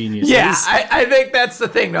Baby Geniuses. Yeah, I think that's the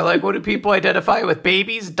thing. They're like, what do people identify with?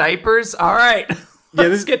 Babies, diapers? All right.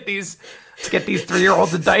 Let's get these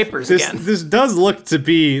 3-year-olds in diapers again. This does look to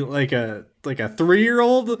be like a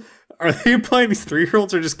 3-year-old. Are they implying these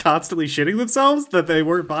 3-year-olds are just constantly shitting themselves that they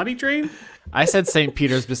weren't potty trained? I said St.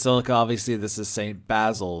 Peter's Basilica. Obviously, this is St.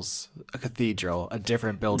 Basil's Cathedral, a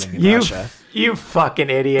different building in Russia. You fucking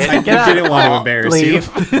idiot. I didn't want to embarrass you.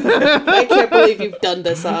 I can't believe you've done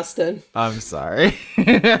this, Austin. I'm sorry.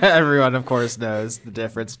 Everyone, of course, knows the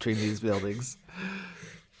difference between these buildings.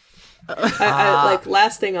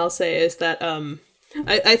 Last thing I'll say is that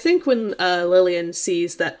I think when Lillian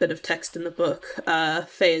sees that bit of text in the book,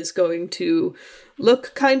 Faye is going to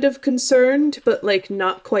look kind of concerned, but like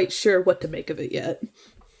not quite sure what to make of it yet.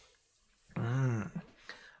 All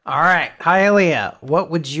right, Hialeah,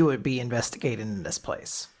 what would you be investigating in this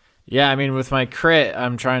place? Yeah, I mean, with my crit,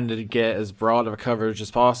 I'm trying to get as broad of a coverage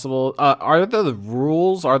as possible. Are the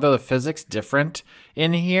rules, are the physics different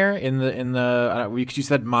in here? In the you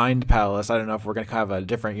said Mind Palace. I don't know if we're gonna have a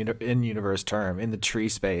different in-universe term in the tree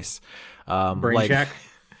space. Brain Shack.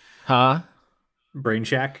 Huh? Brain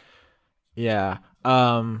Shack. Yeah.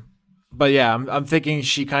 But yeah, I'm thinking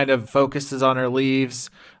she kind of focuses on her leaves,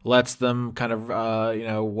 lets them kind of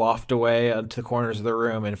waft away to the corners of the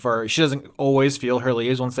room, and she doesn't always feel her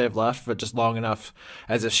leaves once they've left, but just long enough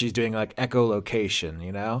as if she's doing like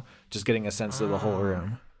echolocation, just getting a sense of the whole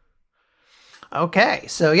room. Okay,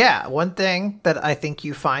 so yeah, one thing that I think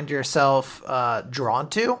you find yourself drawn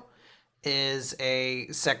to is a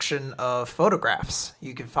section of photographs.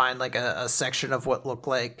 You can find like a section of what look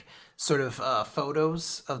like sort of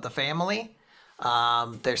photos of the family.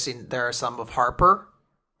 There are some of Harper.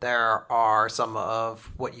 There are some of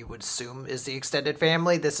what you would assume is the extended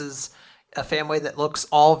family. This is a family that looks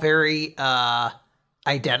all very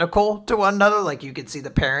identical to one another. Like you can see the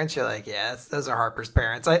parents. You're like, yeah, those are Harper's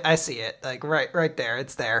parents. I see it. Like right there.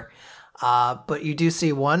 It's there. But you do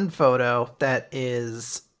see one photo that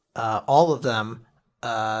is all of them,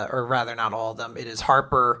 or rather not all of them. It is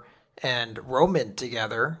Harper and Roman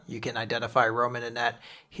together. You can identify Roman in that.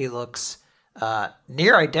 He looks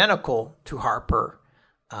near identical to Harper.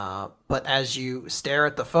 But as you stare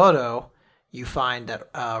at the photo, you find that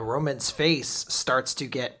Roman's face starts to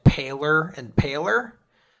get paler and paler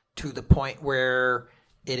to the point where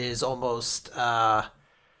it is almost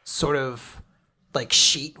sort of like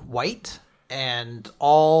sheet white, and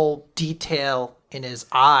all detail in his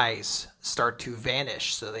eyes start to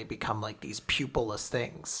vanish, so they become like these pupilless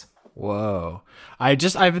things. Whoa. I've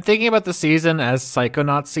been thinking about the season as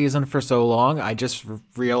Psychonauts season for so long, I just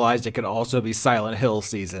realized it could also be Silent Hill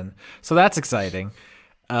season. So that's exciting.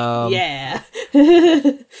 Yeah.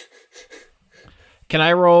 Can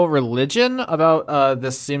I roll religion about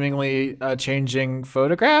this seemingly changing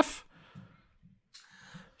photograph?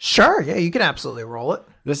 Sure, yeah, you can absolutely roll it.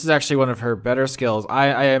 This is actually one of her better skills.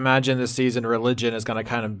 I imagine this season religion is going to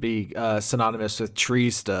kind of be synonymous with tree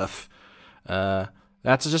stuff.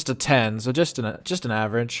 That's just a 10, so just an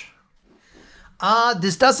average.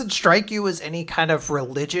 This doesn't strike you as any kind of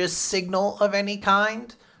religious signal of any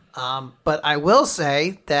kind. But I will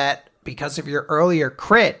say that because of your earlier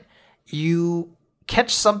crit, you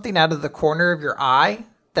catch something out of the corner of your eye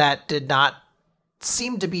that did not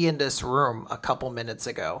seem to be in this room a couple minutes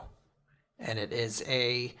ago. And it is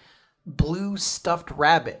a blue stuffed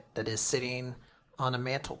rabbit that is sitting on a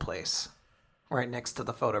mantelpiece right next to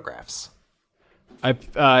the photographs.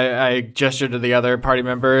 I gesture to the other party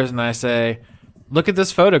members and I say, "Look at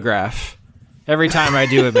this photograph." Every time I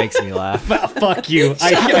do, it makes me laugh. Fuck you.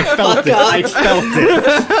 I felt it. I felt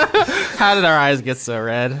it. How did our eyes get so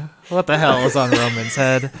red? What the hell is on Roman's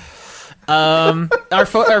head? Are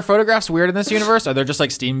photographs weird in this universe? Are there just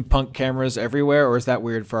like steampunk cameras everywhere, or is that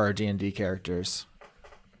weird for our D&D characters?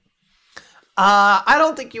 I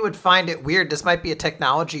don't think you would find it weird. This might be a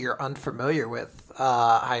technology you're unfamiliar with,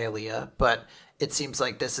 Hylia, but it seems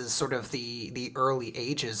like this is sort of the early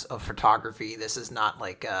ages of photography. This is not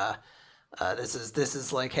like this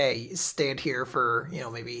is like, hey, stand here for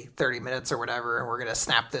maybe 30 minutes or whatever, and we're gonna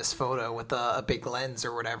snap this photo with a big lens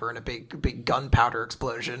or whatever, and a big gunpowder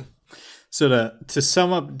explosion. So to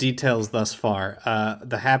sum up details thus far,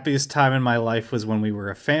 the happiest time in my life was when we were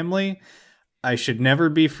a family. I should never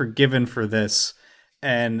be forgiven for this,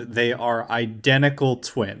 and they are identical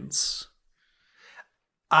twins.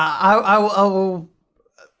 I will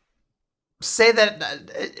say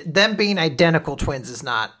that them being identical twins is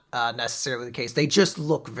not necessarily the case. They just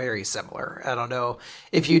look very similar. I don't know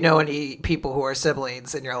if you know any people who are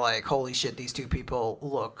siblings and you're like, holy shit, these two people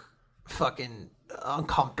look fucking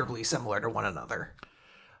uncomfortably similar to one another.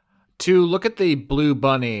 To look at the blue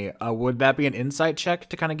bunny, would that be an insight check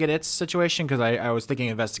to kind of get its situation? Because I was thinking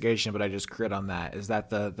investigation, but I just crit on that. Is that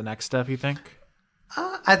the next step, you think?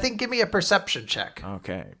 I think give me a perception check.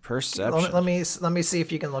 Okay, perception. Let me see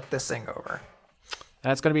if you can look this thing over.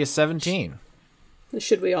 That's going to be a 17.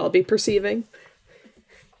 Should we all be perceiving?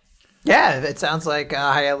 Yeah, it sounds like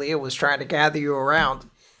Hylia was trying to gather you around.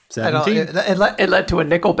 17? It led to a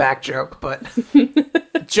Nickelback joke, but...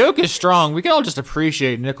 Joke is strong. We can all just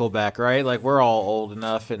appreciate Nickelback, right? Like, we're all old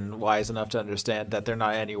enough and wise enough to understand that they're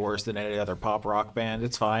not any worse than any other pop rock band.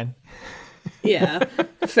 It's fine. Yeah,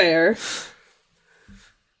 fair.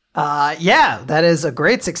 Yeah, that is a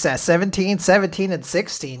great success. 17, 17, and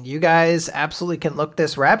 16. You guys absolutely can look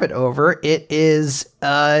this rabbit over. It is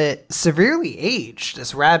severely aged.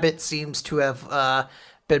 This rabbit seems to have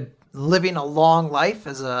been living a long life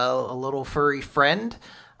as a little furry friend.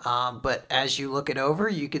 But as you look it over,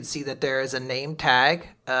 you can see that there is a name tag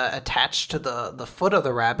attached to the foot of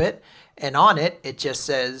the rabbit. And on it, it just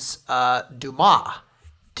says Dumas.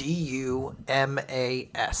 Dumas.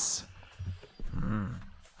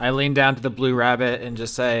 I lean down to the blue rabbit and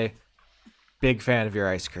just say, big fan of your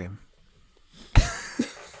ice cream. The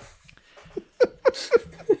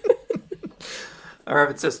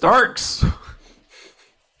rabbit says, Starks.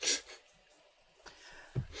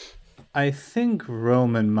 I think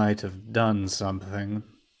Roman might have done something.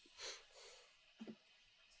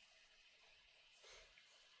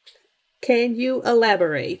 Can you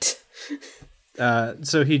elaborate?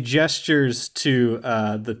 So he gestures to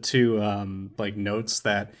the two notes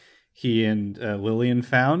that he and Lillian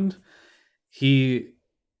found. He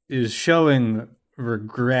is showing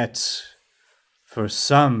regret for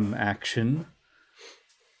some action.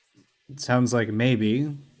 It sounds like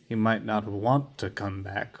maybe he might not want to come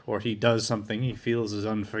back, or he does something he feels is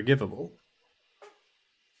unforgivable.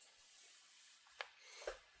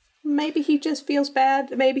 Maybe he just feels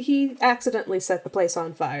bad. Maybe he accidentally set the place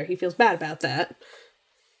on fire. He feels bad about that.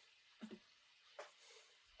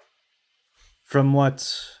 From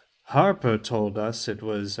what Harper told us, it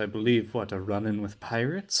was, I believe, a run-in with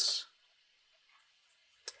pirates?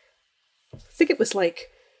 I think it was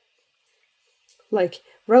like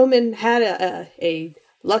Roman had a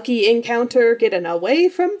lucky encounter getting away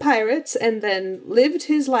from pirates and then lived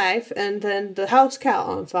his life, and then the house caught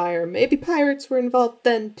on fire. Maybe pirates were involved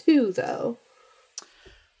then too, though.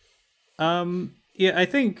 Yeah, I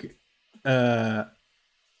think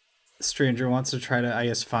Stranger wants to try to, I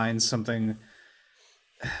guess, find something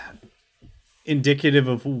indicative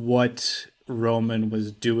of what Roman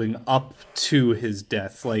was doing up to his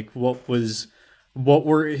death. Like, what was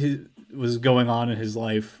going on in his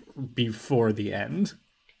life before the end.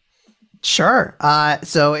 Sure.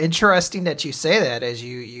 So interesting that you say that, as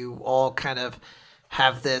you all kind of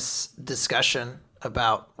have this discussion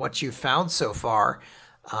about what you've found so far.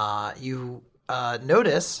 You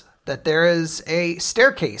notice that there is a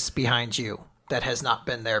staircase behind you that has not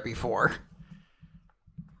been there before.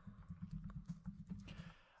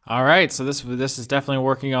 All right, so this is definitely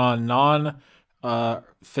working on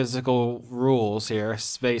non-physical rules here.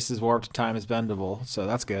 Space is warped, time is bendable, so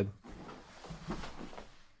that's good.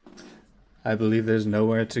 I believe there's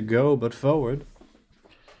nowhere to go but forward.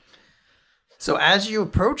 So as you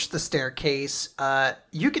approach the staircase,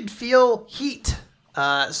 you can feel heat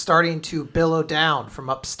starting to billow down from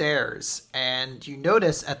upstairs. And you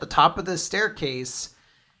notice at the top of the staircase,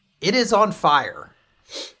 it is on fire.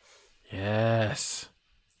 Yes.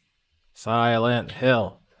 Silent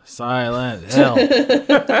Hill. Silent Hill.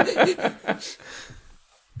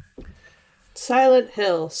 Silent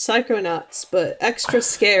Hill, Psychonauts, but extra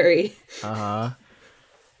scary. Uh-huh.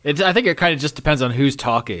 I think it kind of just depends on who's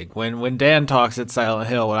talking. When Dan talks, it's Silent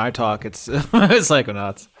Hill. When I talk, it's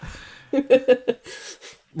Psychonauts.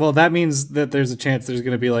 Well, that means that there's a chance there's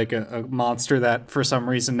going to be like a monster that for some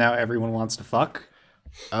reason now everyone wants to fuck.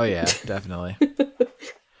 Oh yeah, definitely.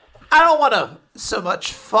 I don't want to so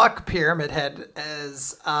much fuck Pyramid Head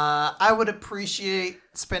as I would appreciate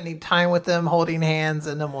spending time with them, holding hands,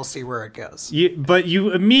 and then we'll see where it goes. But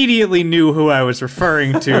you immediately knew who I was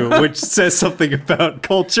referring to, which says something about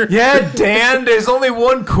culture. Yeah, Dan, there's only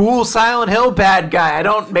one cool Silent Hill bad guy. I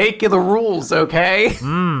don't make the rules, okay?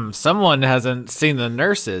 Someone hasn't seen the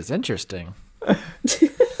nurses. Interesting.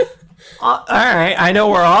 All right, I know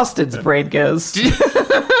where Austin's brain goes.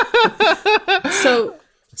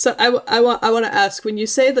 So I want to ask, when you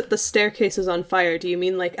say that the staircase is on fire, do you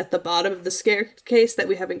mean like at the bottom of the staircase that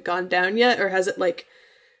we haven't gone down yet, or has it like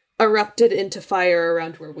erupted into fire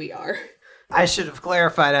around where we are? I should have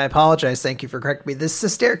clarified. I apologize. Thank you for correcting me. This is a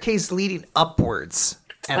staircase leading upwards,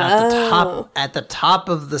 and at the top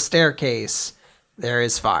of the staircase, there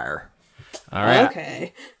is fire. All right.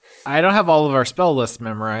 Okay. I don't have all of our spell lists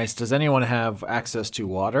memorized. Does anyone have access to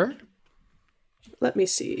water? Let me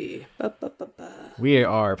see. We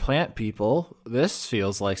are plant people. This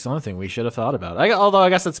feels like something we should have thought about. Although I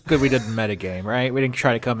guess it's good we did metagame, right? We didn't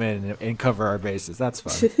try to come in and cover our bases. That's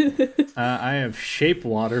fun. I have shape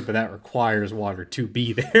water, but that requires water to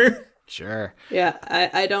be there. Sure. Yeah,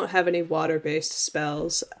 I don't have any water-based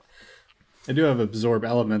spells. I do have absorb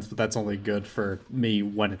elements, but that's only good for me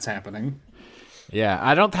when it's happening. Yeah,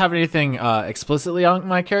 I don't have anything explicitly on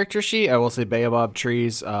my character sheet. I will say baobab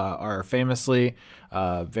trees are famously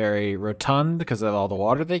very rotund because of all the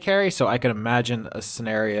water they carry. So I can imagine a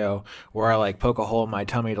scenario where I like poke a hole in my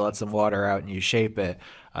tummy to let some water out and you shape it.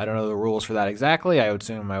 I don't know the rules for that exactly. I would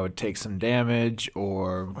assume I would take some damage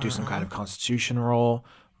or do some kind of constitution roll.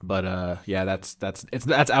 But yeah, that's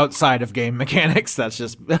outside of game mechanics. That's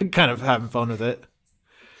just kind of having fun with it.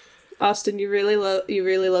 Austin, you really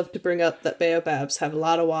love to bring up that baobabs have a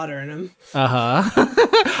lot of water in them.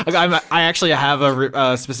 I actually have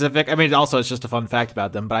a specific. I mean, also it's just a fun fact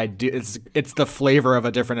about them, but I do. It's the flavor of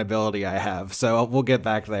a different ability I have. So we'll get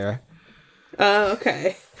back there. Oh,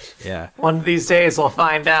 okay. Yeah. One of these days, we'll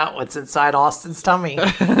find out what's inside Austin's tummy.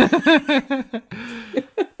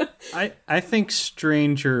 I think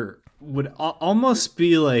Stranger would almost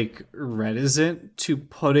be like reticent to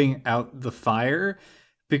putting out the fire,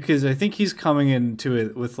 because I think he's coming into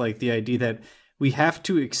it with like the idea that we have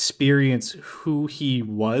to experience who he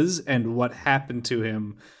was and what happened to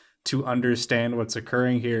him to understand what's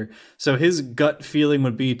occurring here. So his gut feeling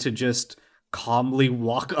would be to just calmly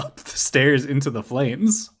walk up the stairs into the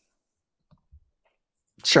flames.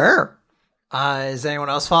 Sure. Is anyone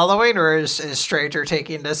else following, or is Stranger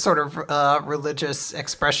taking this sort of religious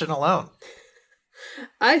expression alone?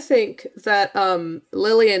 I think that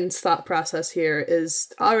Lillian's thought process here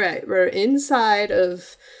is, all right, we're inside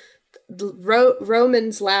of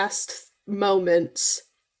Roman's last moments,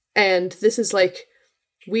 and this is like,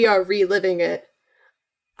 we are reliving it.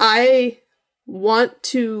 I want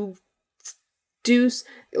to do,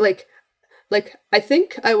 like, I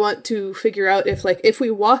think I want to figure out if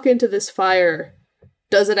we walk into this fire,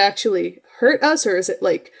 does it actually hurt us, or is it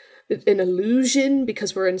like an illusion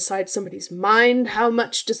because we're inside somebody's mind? How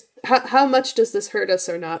much does this hurt us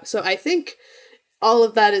or not? So I think all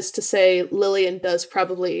of that is to say Lillian does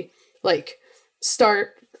probably like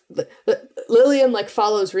start. Lillian like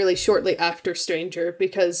follows really shortly after Stranger,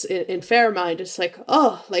 because in Fairmind it's like,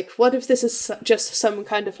 oh, like what if this is just some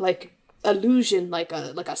kind of like illusion, like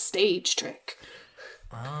a stage trick.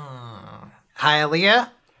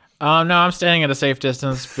 Hylia? No, I'm standing at a safe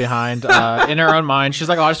distance behind. In her own mind, she's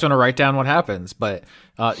like, "Oh, I just want to write down what happens." But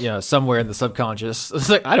somewhere in the subconscious, it's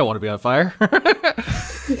like, "I don't want to be on fire."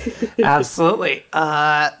 Absolutely.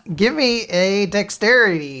 Give me a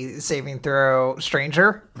dexterity saving throw,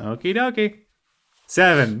 Stranger. Okie dokie.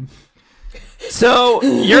 7. So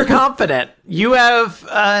you're confident. You have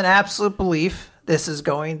an absolute belief this is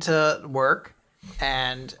going to work,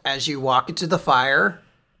 and as you walk into the fire,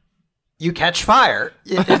 you catch fire.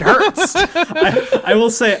 It hurts. I will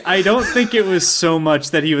say, I don't think it was so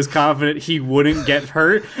much that he was confident he wouldn't get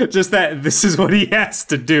hurt, just that this is what he has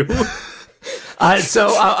to do.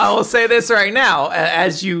 So I will say this right now.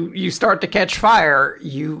 As you start to catch fire,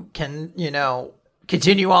 you can,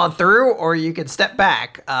 continue on through, or you can step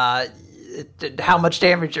back. How much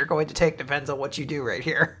damage you're going to take depends on what you do right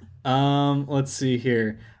here. Let's see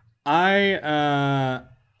here.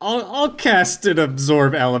 I'll cast an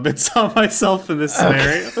absorb elements on myself in this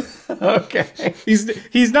scenario. Okay.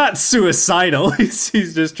 He's not suicidal.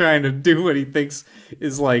 He's just trying to do what he thinks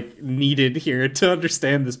is like needed here to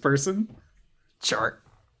understand this person. Sure.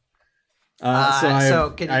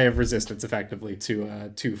 I have resistance effectively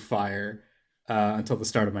to fire until the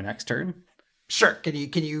start of my next turn. Sure. Can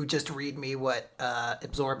you just read me what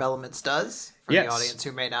absorb elements does for the audience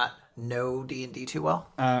who may not know D&D too well?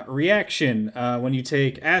 Reaction: when you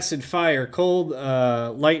take acid, fire, cold,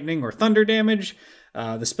 lightning, or thunder damage,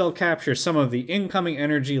 the spell captures some of the incoming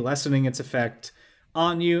energy, lessening its effect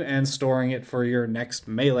on you and storing it for your next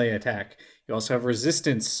melee attack. You also have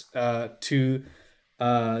resistance to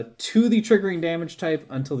the triggering damage type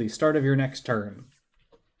until the start of your next turn.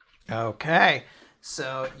 Okay.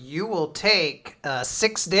 So you will take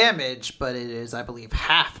 6 damage, but it is, I believe,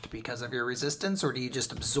 halved because of your resistance, or do you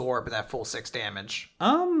just absorb that full 6 damage?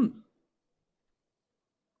 I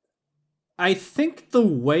think the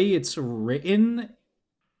way it's written,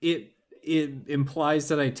 it implies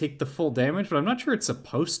that I take the full damage, but I'm not sure it's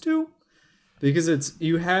supposed to, because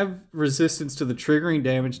you have resistance to the triggering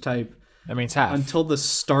damage type. That means half until the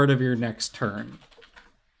start of your next turn.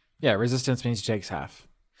 Yeah, resistance means he takes half.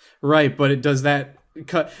 Right, but it does that.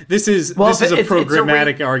 This is a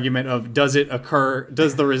programmatic argument of does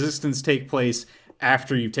the resistance take place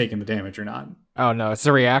after you've taken the damage or not? Oh no, it's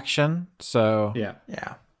a reaction. So yeah,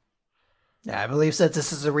 I believe since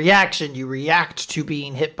this is a reaction, you react to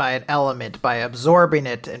being hit by an element by absorbing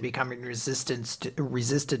it and becoming resistant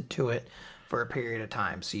to it for a period of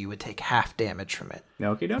time. So you would take half damage from it.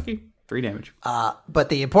 Okie dokie. 3 damage. But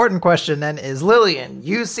the important question then is, Lillian,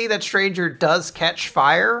 you see that Stranger does catch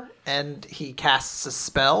fire and he casts a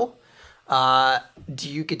spell. Do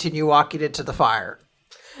you continue walking into the fire?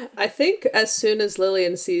 I think as soon as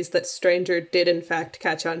Lillian sees that Stranger did in fact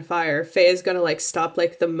catch on fire, Faye is gonna stop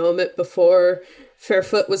the moment before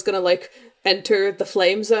Fairfoot was gonna enter the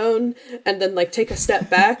flame zone and then take a step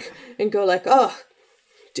back and go okay,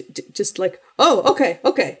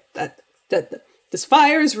 that this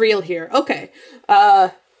fire is real here. Okay.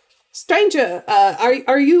 Stranger,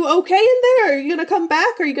 are you okay in there? Are you gonna come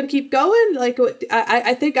back? Are you gonna keep going?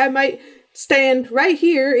 I think I might stand right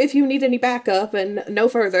here if you need any backup and no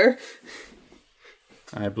further.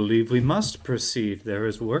 I believe we must proceed. There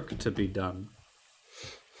is work to be done.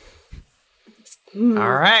 All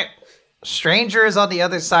right. Stranger is on the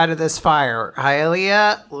other side of this fire.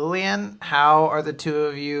 Hylia, Lillian, how are the two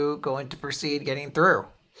of you going to proceed getting through?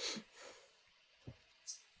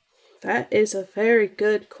 That is a very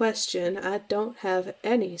good question. I don't have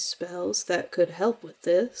any spells that could help with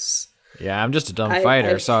this. Yeah, I'm just a dumb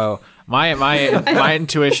fighter. So my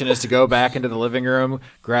intuition is to go back into the living room,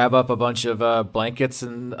 grab up a bunch of blankets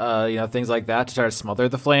and things like that to try to smother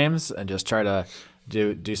the flames and just try to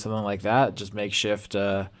do something like that. Just makeshift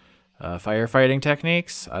firefighting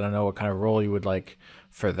techniques. I don't know what kind of role you would like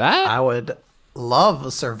for that. I would love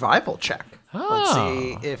a survival check. Oh. Let's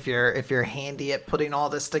see if you're handy at putting all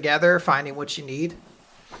this together, finding what you need.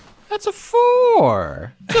 That's a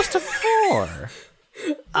 4. Just a 4.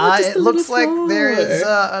 It looks like there is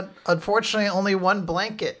unfortunately only one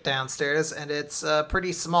blanket downstairs, and it's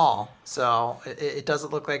pretty small, so it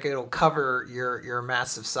doesn't look like it'll cover your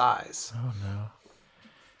massive size. Oh no!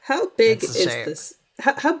 How big is this?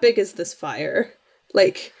 How big is this fire?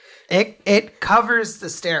 It covers the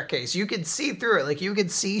staircase. You can see through it. You can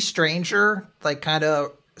see Stranger kind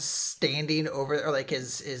of standing over, or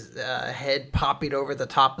his head popping over the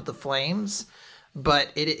top of the flames. But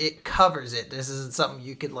it covers it. This isn't something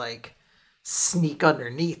you could sneak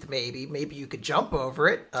underneath. Maybe you could jump over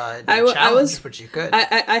it. But you could.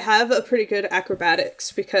 I have a pretty good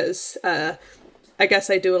acrobatics because I guess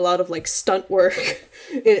I do a lot of stunt work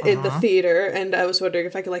in the theater, and I was wondering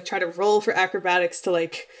if I could try to roll for acrobatics to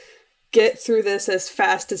get through this as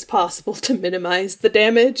fast as possible to minimize the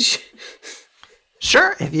damage.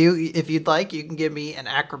 Sure, if you'd like, you can give me an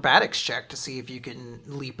acrobatics check to see if you can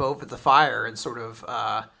leap over the fire and sort of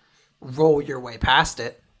roll your way past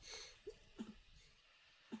it.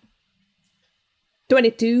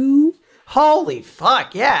 22. Holy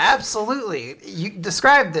fuck! Yeah, absolutely. You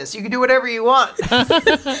describe this. You can do whatever you want.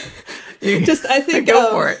 I think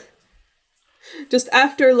go for it. Just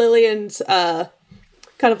after Lillian's kind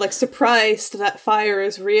of surprised that fire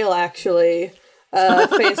is real, actually.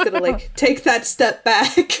 Faye's gonna take that step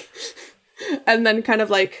back and then kind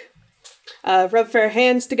of rub their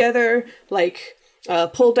hands together,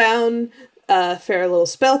 pull down fair little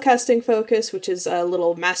spellcasting focus, which is a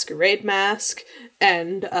little masquerade mask,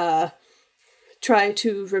 and try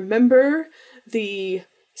to remember the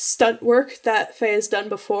stunt work that Faye has done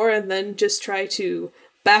before, and then just try to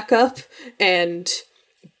back up and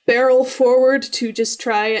barrel forward to just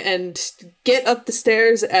try and get up the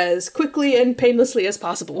stairs as quickly and painlessly as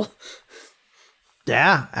possible.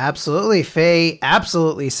 Yeah, absolutely. Faye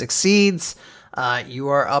absolutely succeeds. You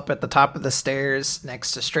are up at the top of the stairs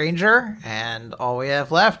next to Stranger, and all we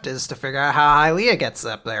have left is to figure out how Hylia gets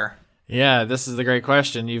up there. Yeah, this is the great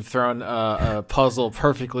question. You've thrown a puzzle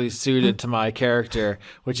perfectly suited to my character,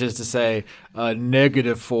 which is to say,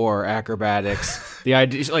 -4 acrobatics. The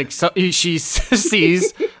idea, like, so she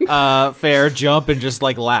sees Fair jump and just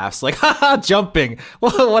like laughs, like, haha, jumping.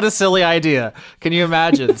 What a silly idea! Can you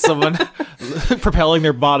imagine someone propelling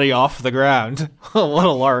their body off the ground? What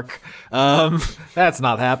a lark! That's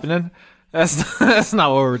not happening. That's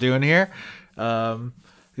not what we're doing here.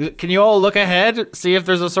 Can you all look ahead, see if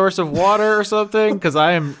there's a source of water or something? Because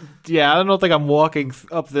I don't think I'm walking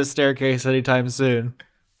up this staircase anytime soon.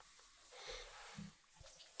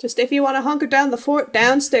 Just if you want to hunker down the fort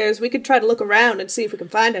downstairs, we could try to look around and see if we can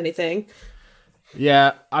find anything.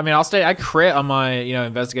 Yeah, I mean, I crit on my,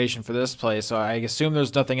 investigation for this place, so I assume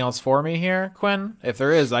there's nothing else for me here, Quinn. If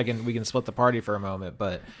there is, we can split the party for a moment,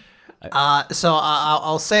 but... So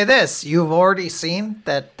I'll say this. You've already seen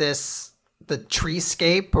that the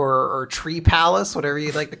treescape or tree palace, whatever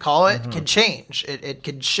you'd like to call it, can change. It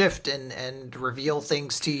can shift and reveal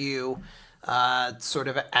things to you sort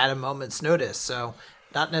of at a moment's notice. So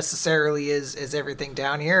not necessarily is everything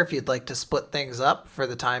down here. If you'd like to split things up for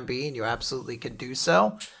the time being, you absolutely could do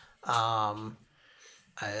so.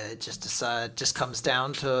 It just comes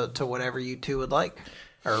down to whatever you two would like,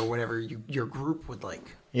 or whatever your group would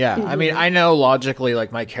like. Yeah, I mean, I know logically,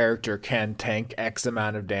 like, my character can tank X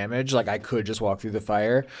amount of damage. Like, I could just walk through the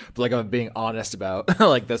fire. But, like, I'm being honest about,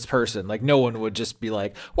 like, this person. Like, no one would just be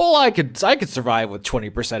like, well, I could survive with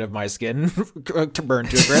 20% of my skin to burn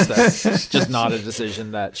to a crisp. That's just not a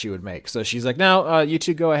decision that she would make. So she's like, no, you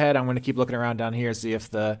two go ahead. I'm going to keep looking around down here, see if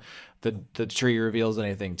the tree reveals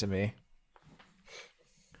anything to me.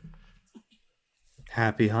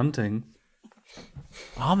 Happy hunting.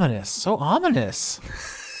 Ominous. So ominous.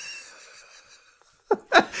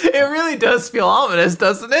 It really does feel ominous,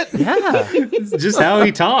 doesn't it? Yeah. It's just how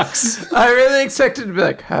he talks. I really expected to be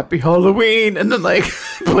like, Happy Halloween, and then, like,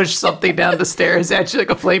 push something down the stairs at you like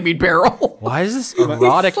a flaming barrel. Why is this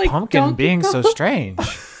erotic like pumpkin Donkey being so Kong. strange?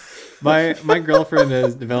 My girlfriend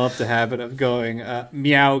has developed a habit of going,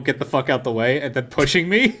 meow, get the fuck out the way, and then pushing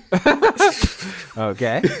me.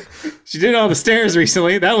 Okay. She did it on the stairs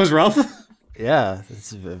recently. That was rough. Yeah,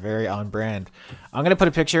 it's very on brand. I'm going to put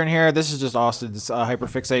a picture in here. This is just Austin's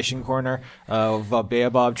hyperfixation corner of a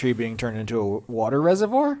baobab tree being turned into a water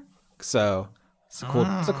reservoir. So it's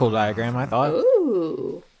a cool diagram, I thought.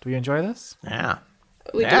 Ooh. Do we enjoy this? Yeah.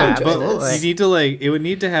 We Yeah, do enjoy absolutely. this. You need to it would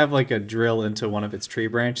need to have like a drill into one of its tree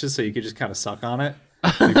branches so you could just kind of suck on it.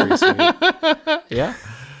 That'd be pretty sweet. Yeah.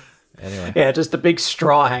 Anyway. Yeah, just a big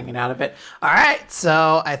straw hanging out of it. All right,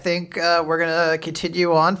 so I think we're going to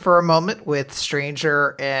continue on for a moment with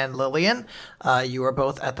Stranger and Lillian. You are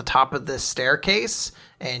both at the top of this staircase,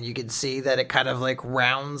 and you can see that it kind of like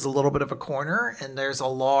rounds a little bit of a corner, and there's a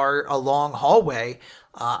long hallway.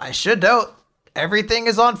 I should note, everything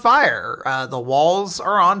is on fire. The walls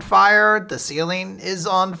are on fire. The ceiling is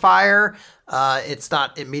on fire. It's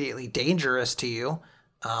not immediately dangerous to you.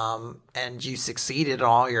 And you succeeded in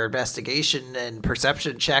all your investigation and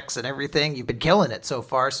perception checks and everything. You've been killing it so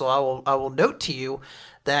far. So I will note to you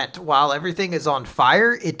that while everything is on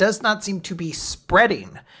fire, it does not seem to be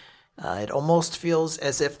spreading. It almost feels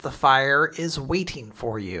as if the fire is waiting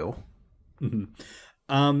for you.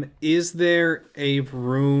 Mm-hmm. Is there a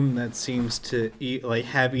room that seems to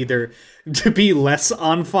have either to be less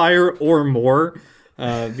on fire or more,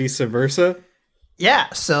 vice versa? Yeah,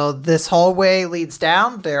 so this hallway leads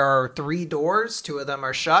down. There are 3 doors. 2 of them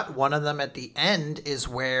are shut. One of them at the end is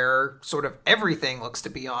where sort of everything looks to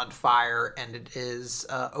be on fire, and it is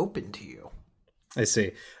open to you. I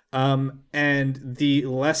see. And the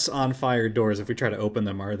less on fire doors, if we try to open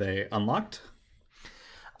them, are they unlocked?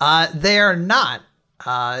 They are not.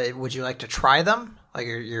 Would you like to try them? Like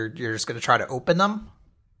you're just going to try to open them?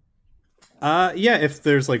 Yeah, if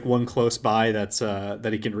there's like one close by that's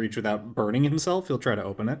that he can reach without burning himself, he'll try to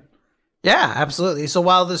open it. Yeah, absolutely. So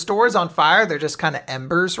while this door is on fire, they're just kind of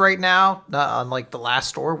embers right now, unlike the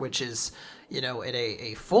last door, which is, in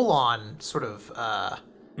a full-on sort of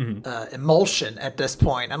emulsion at this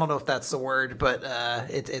point. I don't know if that's the word, but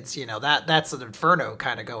it's that's an inferno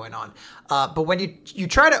kind of going on. But when you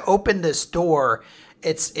try to open this door,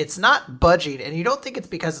 it's not budging, and you don't think it's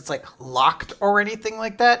because it's like locked or anything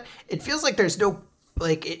like that. It feels like there's no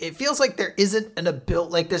like it feels like there isn't an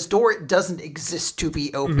ability, like this door doesn't exist to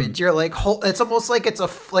be opened. You're like, it's almost like it's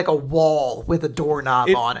a wall with a doorknob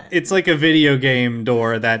on it. It's like a video game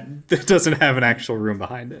door that doesn't have an actual room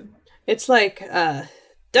behind it. It's like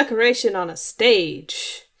decoration on a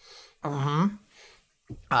stage. But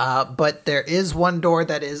there is one door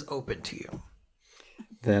that is open to you.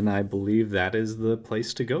 Then I believe that is the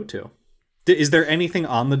place to go to. Is there anything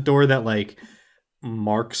on the door that like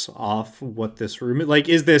marks off what this room is? Like,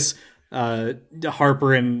 is this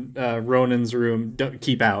Harper and Ronan's room? Don't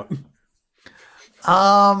keep out.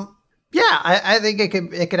 Yeah, I think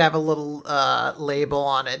it could have a little label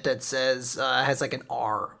on it that says has like an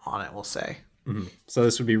R on it. We'll say. Mm-hmm. So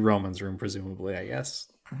this would be Roman's room, presumably, I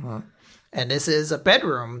guess. And this is a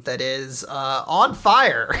bedroom that is on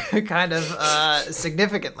fire, kind of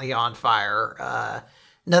significantly on fire.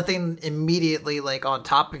 Nothing immediately like on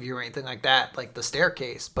top of you or anything like that, like the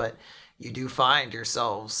staircase, but you do find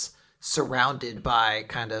yourselves surrounded by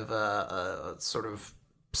kind of a sort of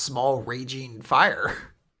small raging fire.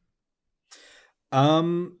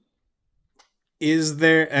 Is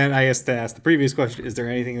there, and I guess to ask the previous question, is there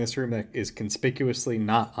anything in this room that is conspicuously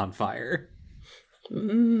not on fire?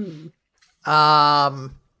 No.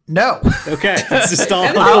 Okay, it's just all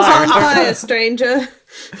Everything's on fire, stranger.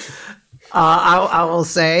 I will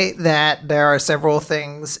say that there are several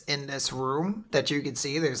things in this room that you can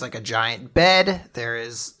see. There's like a giant bed. There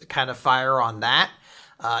is kind of fire on that.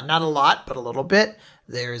 Not a lot, but a little bit.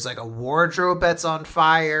 There's like a wardrobe that's on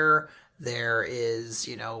fire. There is,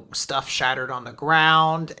 stuff shattered on the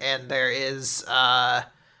ground. And there is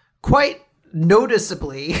quite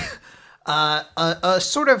noticeably a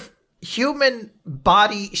sort of human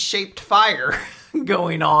body-shaped fire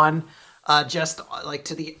going on. Just like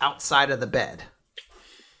to the outside of the bed.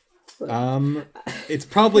 It's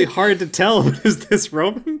probably hard to tell. Is this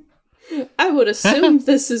Roman? I would assume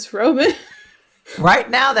this is Roman. Right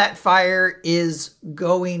now, that fire is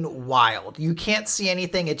going wild. You can't see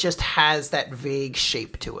anything. It just has that vague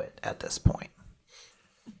shape to it at this point.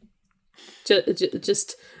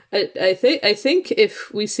 I think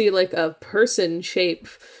if we see like a person shape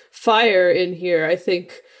fire in here, I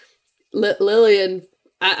think Lillian.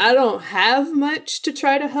 I don't have much to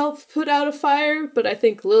try to help put out a fire, but I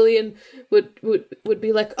think Lillian would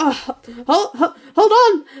be like, oh, hold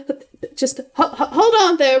on, just hold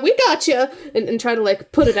on there, we got you, and try to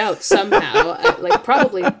like put it out somehow.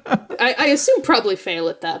 I assume probably fail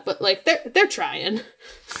at that, but like they're trying.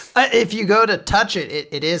 If you go to touch it,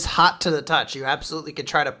 it is hot to the touch. You absolutely could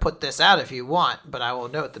try to put this out if you want, but I will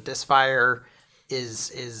note that this fire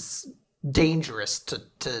is dangerous to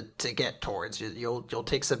get towards. You'll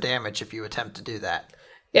take some damage if you attempt to do that.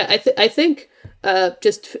 Yeah, I think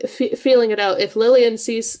just feeling it out. If Lillian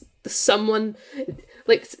sees someone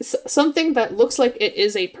like something that looks like it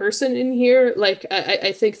is a person in here, like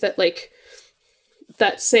I think that like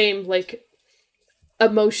that same like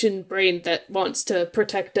emotion brain that wants to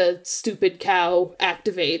protect a stupid cow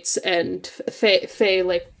activates, and Faye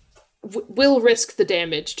like will risk the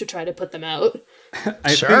damage to try to put them out.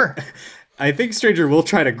 I think Stranger will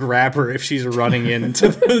try to grab her if she's running into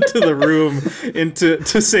the room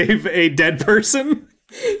to save a dead person.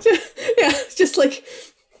 Yeah, just like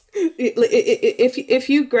if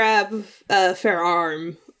you grab Fair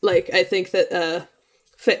Arm, like I think that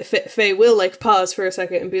Faye will like pause for a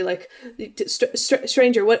second and be like,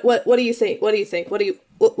 Stranger, what do you think? What do you think? What do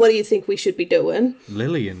you think we should be doing?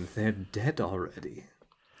 Lillian, they're dead already.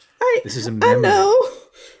 This is a memory.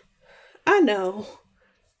 I know.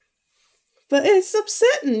 But it's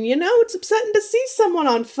upsetting, It's upsetting to see someone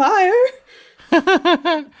on fire.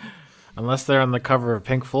 Unless they're on the cover of a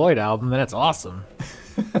Pink Floyd album, then it's awesome.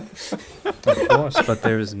 Of course, but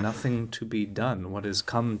there is nothing to be done. What has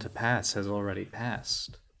come to pass has already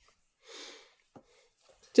passed.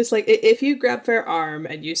 Just like, if you grab Fair Arm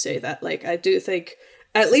and you say that, like, I do think,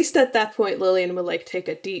 at least at that point, Lillian would, like, take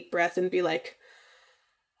a deep breath and be like,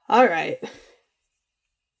 all right.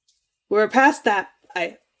 We're past that.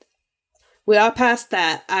 We are past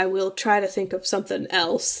that. I will try to think of something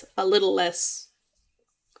else, a little less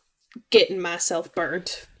getting myself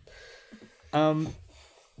burnt.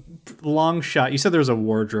 Long shot. You said there was a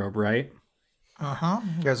wardrobe, right?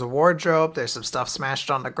 There's a wardrobe. There's some stuff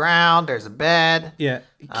smashed on the ground. There's a bed. Yeah.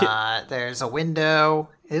 There's a window.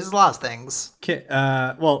 There's a lot of things.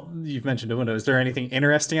 Well, you've mentioned a window. Is there anything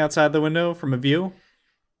interesting outside the window from a view?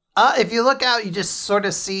 If you look out, you just sort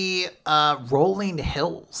of see rolling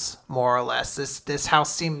hills, more or less. This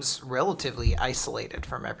house seems relatively isolated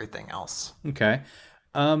from everything else. Okay.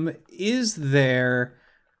 Is there,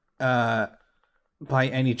 by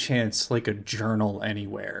any chance, like a journal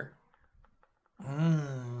anywhere?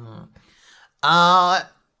 Mm. Uh,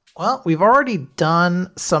 well, we've already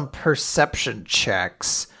done some perception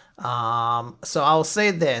checks. So I'll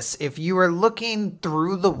say this: if you are looking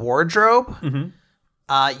through the wardrobe,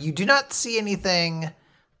 you do not see anything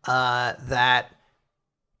that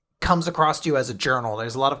comes across to you as a journal.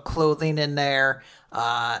 There's a lot of clothing in there,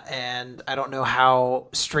 and I don't know how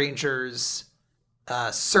strangers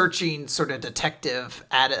searching sort of detective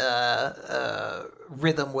at a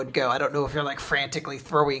rhythm would go. I don't know if you're like frantically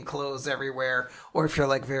throwing clothes everywhere or if you're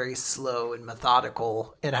like very slow and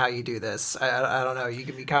methodical in how you do this. I don't know. You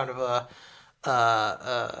can be kind of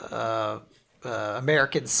a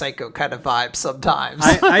American Psycho kind of vibe sometimes.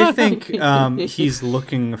 I think he's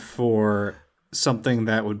looking for something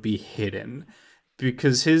that would be hidden,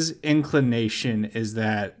 because his inclination is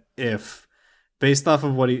that if, based off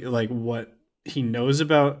of what he knows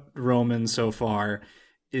about Roman so far,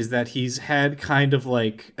 is that he's had kind of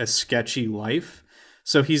like a sketchy life.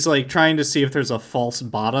 So he's like trying to see if there's a false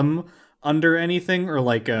bottom under anything, or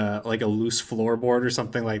like a loose floorboard or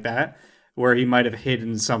something like that, where he might have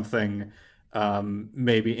hidden something,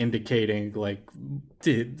 maybe indicating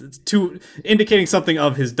indicating something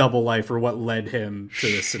of his double life or what led him to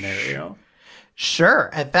this scenario. Sure.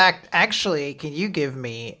 In fact, actually, can you give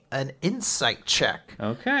me an insight check?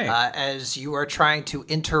 Okay. As you are trying to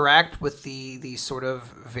interact with the sort of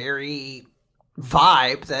very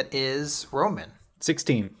vibe that is Roman.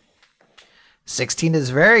 16. 16 is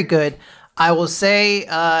very good. I will say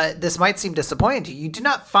this might seem disappointing to you. You do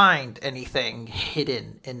not find anything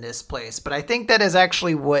hidden in this place, but I think that is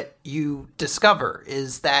actually what you discover,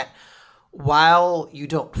 is that while you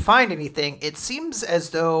don't find anything, it seems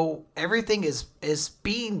as though everything is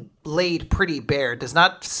being laid pretty bare. It does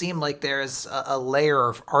not seem like there's a layer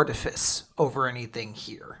of artifice over anything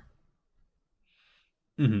here.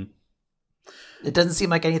 Mm-hmm. It doesn't seem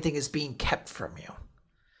like anything is being kept from you.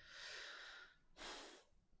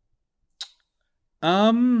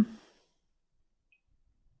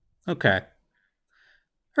 Okay.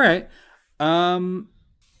 All right.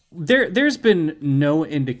 There's been no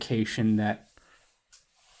indication that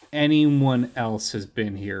anyone else has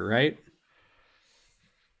been here, right?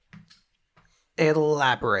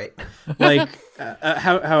 Elaborate. Like,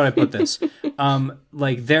 how would I put this?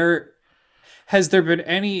 Like, has there been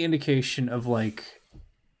any indication of like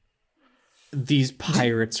these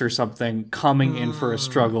pirates or something coming in for a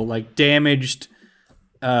struggle, like damaged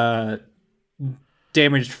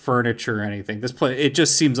furniture or anything? It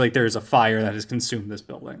just seems like there's a fire that has consumed this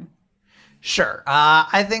building. Sure.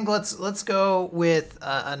 I think let's go with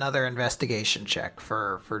another investigation check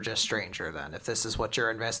for just stranger then, if this is what you're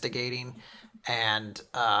investigating, and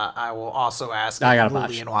I will also ask if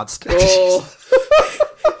Lillian wants to. Oh.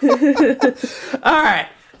 All right.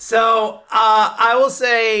 So I will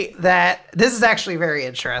say that this is actually very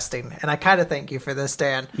interesting, and I kind of thank you for this,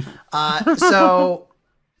 Dan. So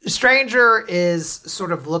stranger is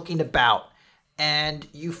sort of looking about, and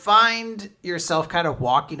you find yourself kind of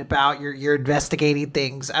walking about. You're investigating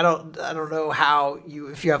things. I don't know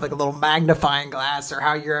if you have like a little magnifying glass, or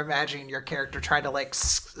how you're imagining your character trying to like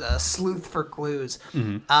sleuth for clues.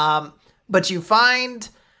 Mm-hmm. But you find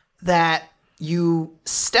that you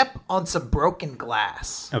step on some broken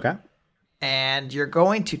glass. Okay. And you're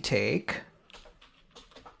going to take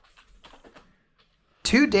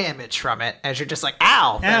 2 damage from it, as you're just like,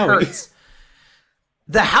 ow, that hurts.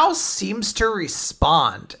 The house seems to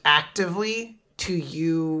respond actively to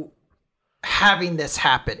you having this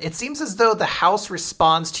happen. It seems as though the house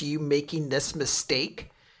responds to you making this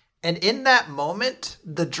mistake. And in that moment,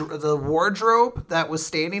 the wardrobe that was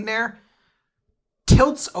standing there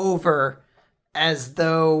tilts over, as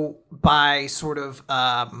though by sort of,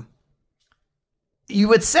 you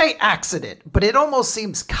would say accident, but it almost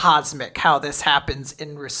seems cosmic how this happens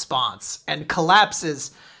in response, and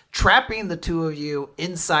collapses, trapping the two of you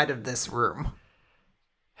inside of this room.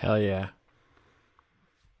 Hell yeah.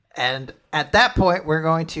 And at that point, we're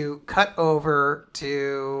going to cut over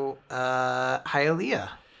to Hylia.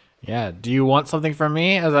 Yeah. Do you want something from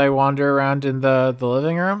me as I wander around in the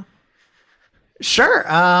living room? Sure.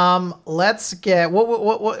 Let's get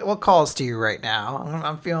what calls to you right now?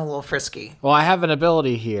 I'm feeling a little frisky. Well, I have an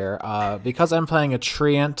ability here. Because I'm playing a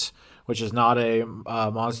treant, which is not a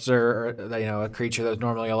monster, or, a creature that's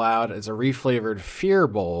normally allowed. It's a reflavored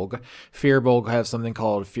Fearbolg. Fearbolg has something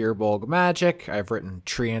called Fearbolg Magic. I've written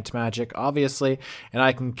Treant Magic, obviously, and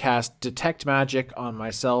I can cast Detect Magic on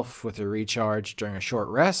myself with a recharge during a short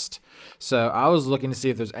rest. So I was looking to see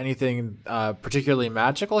if there's anything particularly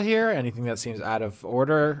magical here, anything that seems out of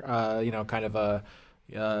order, kind of a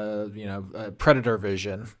predator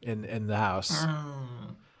vision in the house.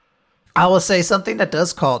 I will say something that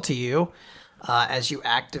does call to you as you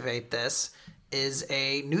activate this is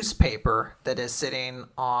a newspaper that is sitting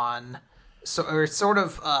on, or it's sort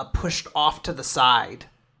of pushed off to the side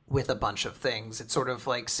with a bunch of things. It sort of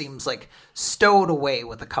like seems like stowed away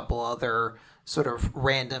with a couple other sort of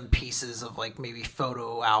random pieces of like maybe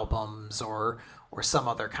photo albums or some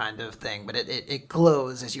other kind of thing, but it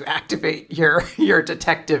glows as you activate your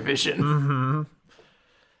detective vision. Mm-hmm.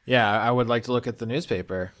 Yeah, I would like to look at the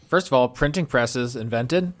newspaper. First of all, printing presses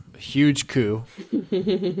invented. Huge coup.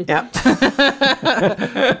 Yep.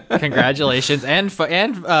 Congratulations. And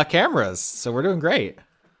cameras. So we're doing great.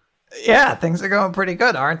 Yeah, things are going pretty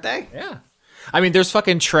good, aren't they? Yeah. I mean, there's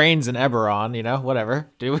fucking trains in Eberron, whatever.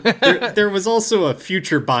 There was also a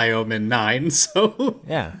future biome in 9, so...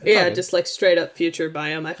 Yeah. Yeah, just like straight up future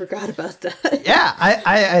biome. I forgot about that. Yeah,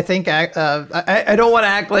 I think I don't want to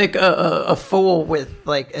act like a fool with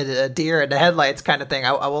like a deer in the headlights kind of thing.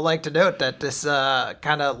 I would like to note that this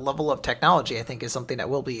kind of level of technology, I think, is something that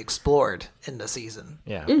will be explored in the season.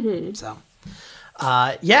 Yeah. Mm-hmm. So...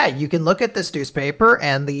 yeah, you can look at this newspaper,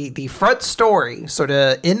 and the front story, sort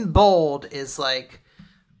of in bold, is like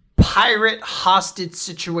pirate hostage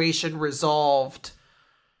situation resolved,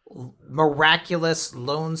 miraculous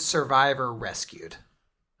lone survivor rescued.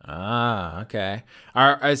 Ah, okay.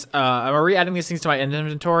 Am I re-adding these things to my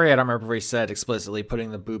inventory? I don't remember if we said explicitly putting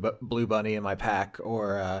the blue bunny in my pack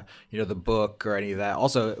or, the book or any of that.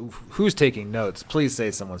 Also, who's taking notes? Please say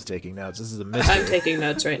someone's taking notes. This is a mystery. I'm taking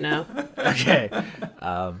notes right now. Okay.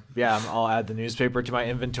 I'll add the newspaper to my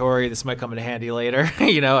inventory. This might come in handy later.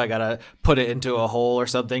 I gotta put it into a hole or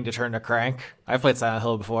something to turn the crank. I've played Silent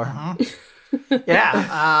Hill before. Uh-huh.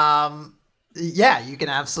 Yeah. Yeah, you can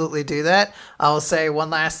absolutely do that. I will say one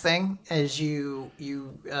last thing as you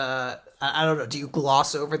I don't know, do you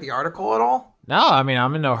gloss over the article at all? No, I mean,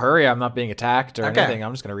 I'm in no hurry. I'm not being attacked or Okay. anything.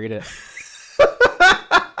 I'm just going to read it.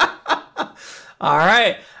 All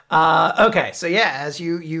right. Okay, so yeah, as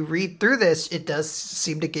you read through this, it does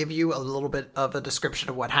seem to give you a little bit of a description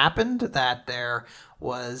of what happened, that there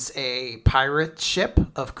was a pirate ship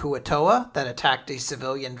of Kuatoa that attacked a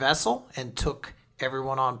civilian vessel and took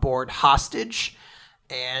everyone on board hostage,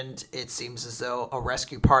 and it seems as though a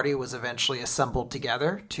rescue party was eventually assembled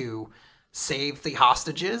together to save the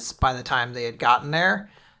hostages. By the time they had gotten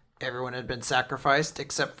there, everyone had been sacrificed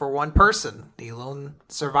except for one person, the lone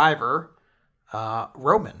survivor,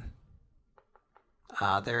 Roman.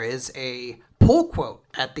 There is a pull quote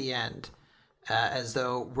at the end, as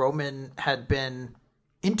though Roman had been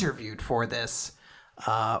interviewed for this,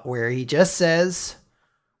 where he just says,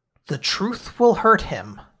 "The truth will hurt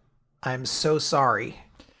him. I'm so sorry."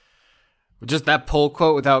 Just that pull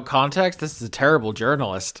quote without context? This is a terrible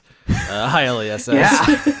journalist. Hialeah says.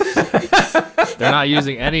 Yeah. They're not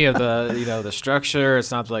using any of the the structure.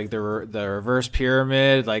 It's not like the reverse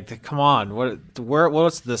pyramid. Like, come on.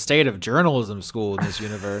 What's the state of journalism school in this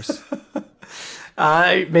universe?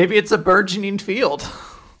 Maybe it's a burgeoning field.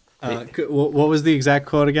 What was the exact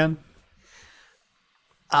quote again?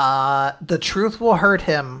 The truth will hurt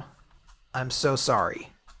him. I'm so sorry.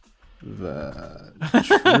 The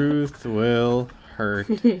truth will hurt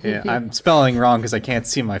him. I'm spelling wrong because I can't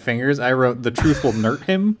see my fingers. I wrote, the truth will nurt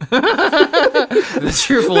him. The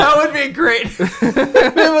truth will... That would be great.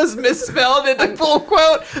 It was misspelled in the full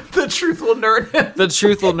quote. The truth will nurt him. The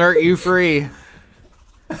truth will nurt you free.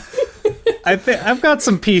 I think I've got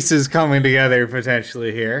some pieces coming together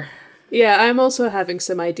potentially here. Yeah, I'm also having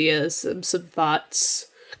some ideas, some thoughts.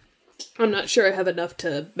 I'm not sure I have enough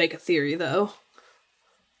to make a theory, though.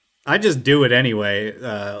 I just do it anyway,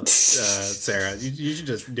 Sarah. You should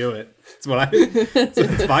just do it.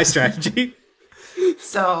 It's my strategy.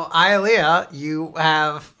 So, Hialeah, you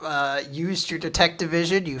have used your detective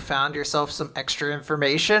vision. You found yourself some extra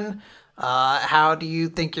information. How do you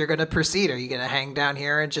think you're going to proceed? Are you going to hang down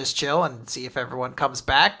here and just chill and see if everyone comes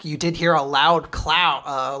back? You did hear a loud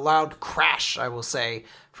crash, I will say,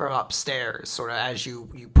 from upstairs, sort of as you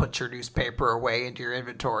put your newspaper away into your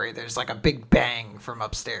inventory. There's like a big bang from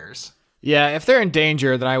upstairs. Yeah, if they're in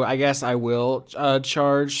danger, then I guess I will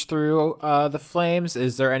charge through the flames.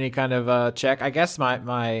 Is there any kind of check? I guess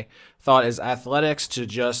my thought is athletics, to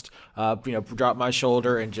just drop my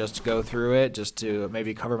shoulder and just go through it, just to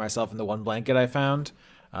maybe cover myself in the one blanket I found.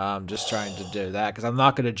 Just trying to do that because I'm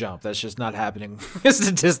not going to jump. That's just not happening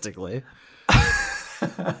statistically.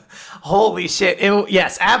 Holy shit.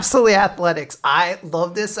 Yes, absolutely athletics. I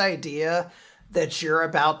love this idea that you're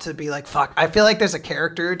about to be like, fuck. I feel like there's a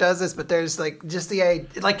character who does this, but there's like just the,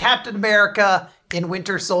 like Captain America in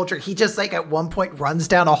Winter Soldier. He just like at one point runs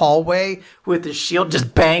down a hallway with his shield,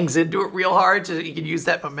 just bangs into it real hard so he can use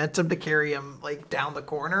that momentum to carry him like down the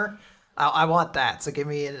corner. I want that. So give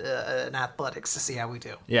me an athletics to see how we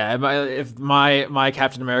do. Yeah, if my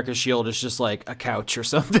Captain America shield is just like a couch or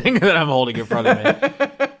something that I'm holding in front of me.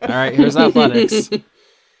 All right, here's athletics.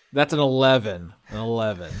 That's an 11. An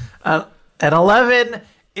 11. An 11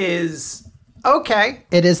 is okay.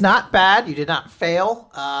 It is not bad. You did not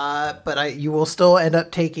fail, but you will still end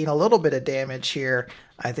up taking a little bit of damage here.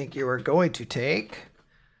 I think you are going to take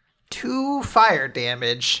 2 fire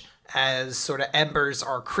damage as sort of embers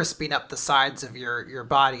are crisping up the sides of your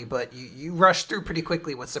body, but you rush through pretty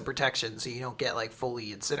quickly with some protection, so you don't get like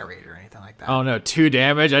fully incinerated or anything like that. Oh no, 2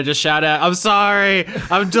 damage. I just shout out, I'm sorry.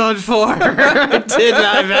 I'm done for. I did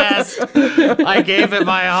my best. I gave it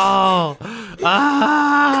my all.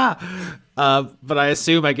 But I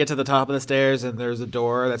assume I get to the top of the stairs and there's a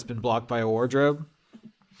door that's been blocked by a wardrobe.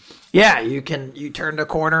 Yeah, you turn the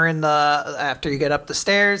corner after you get up the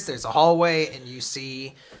stairs, there's a hallway, and you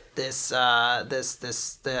see this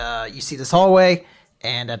hallway,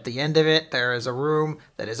 and at the end of it there is a room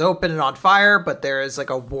that is open and on fire, but there is like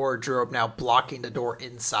a wardrobe now blocking the door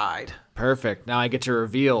inside. Perfect. Now I get to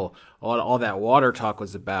reveal what all that water talk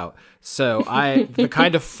was about. So the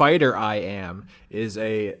kind of fighter I am is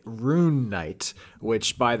a rune knight,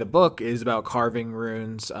 which by the book is about carving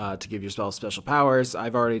runes to give your spell special powers.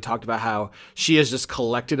 I've already talked about how she has just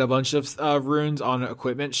collected a bunch of runes on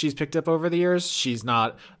equipment she's picked up over the years. She's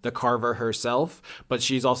not the carver herself, but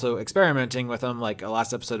she's also experimenting with them. Like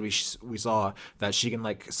last episode we saw that she can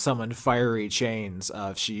like summon fiery chains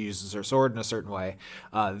if she uses her sword in a certain way.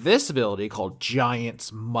 This ability called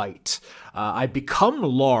Giant's Might. I become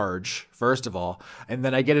large, first of all, and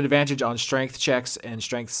then I get an advantage on strength checks and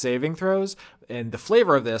strength saving throws. And the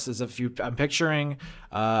flavor of this is I'm picturing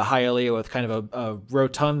Hylia with kind of a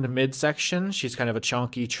rotund midsection. She's kind of a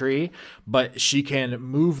chunky tree, but she can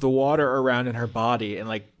move the water around in her body and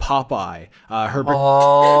like Popeye. I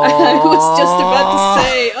was just about to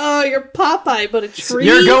say, you're Popeye, but a tree.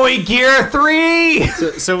 You're going gear 3.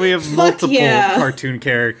 So we have multiple cartoon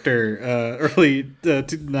character, early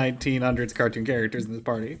 1900s cartoon characters in this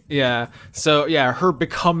party. Yeah. So yeah, her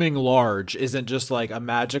becoming large isn't just like a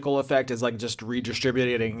magical effect. It's like just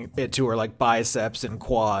redistributing it to her like biceps and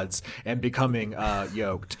quads and becoming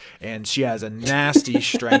yoked. And she has a nasty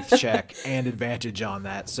strength check and advantage on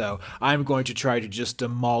that. So I'm going to try to just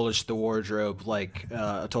demolish the wardrobe like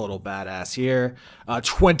a total badass here.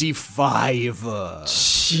 25.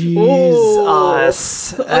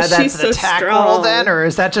 Jesus. That's she's an so attack strong. roll then, or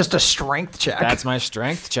is that just a strength check? That's my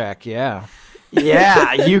strength check, yeah.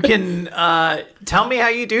 Yeah, you can tell me how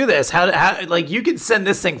you do this. How like you can send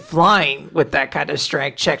this thing flying with that kind of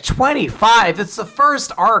strength check. 25. It's the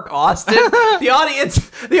first arc, Austin. The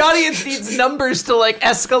audience needs numbers to like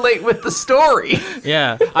escalate with the story.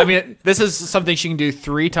 Yeah, I mean, this is something she can do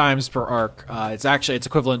 3 times per arc. It's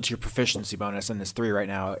equivalent to your proficiency bonus, and it's 3 right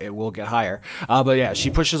now. It will get higher. But yeah, she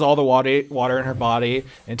pushes all the water in her body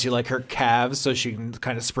into like her calves, so she can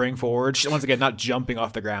kind of spring forward. She, once again, not jumping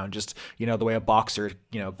off the ground, just the way a boxer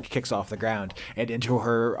kicks off the ground, and into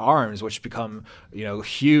her arms, which become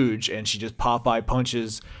huge, and she just Popeye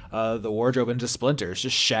punches the wardrobe into splinters,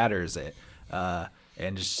 just shatters it.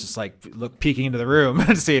 And just like peeking into the room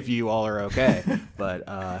to see if you all are okay.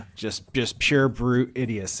 But just pure brute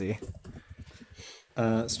idiocy.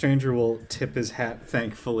 Stranger will tip his hat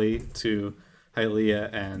thankfully to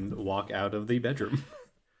Hylia and walk out of the bedroom.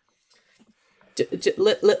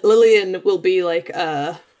 Lillian will be like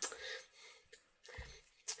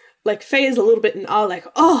Faye is a little bit in awe, like,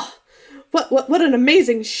 oh, what an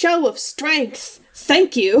amazing show of strength.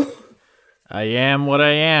 Thank you. I am what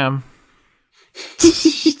I am.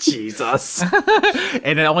 Jesus.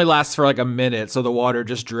 And it only lasts for like a minute, so the water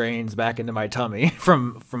just drains back into my tummy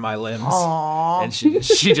from my limbs. Aww. And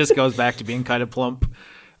she just goes back to being kind of plump.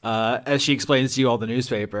 As she explains to you all the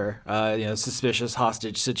newspaper, suspicious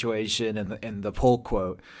hostage situation and the pull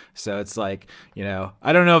quote. So it's like,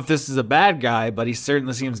 I don't know if this is a bad guy, but he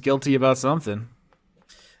certainly seems guilty about something.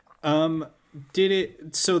 What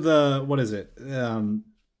is it?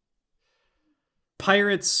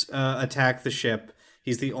 Pirates attack the ship.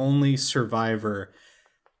 He's the only survivor.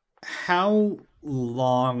 How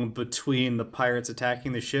long between the pirates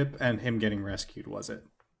attacking the ship and him getting rescued was it?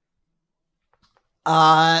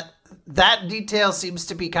 That detail seems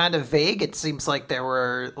to be kind of vague. It seems like there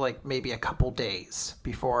were like maybe a couple days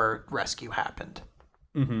before rescue happened.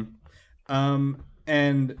 Mm-hmm.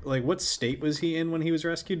 And like what state was he in when he was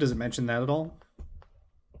rescued? Does it mention that at all?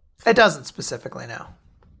 It doesn't specifically, no.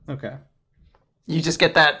 Okay. You just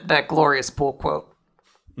get that glorious pull quote.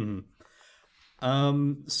 Mm-hmm.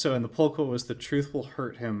 And the pull quote was, "The truth will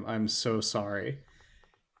hurt him. I'm so sorry."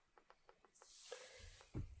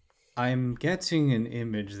 I'm getting an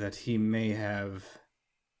image that he may have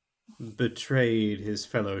betrayed his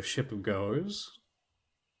fellow shipgoers.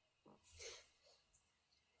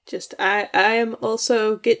 I am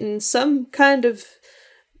also getting some kind of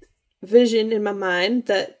vision in my mind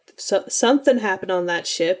that something happened on that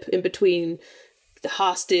ship in between the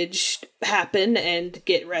hostage happen and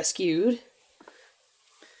get rescued.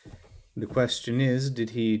 The question is, did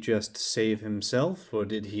he just save himself, or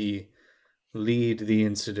did he lead the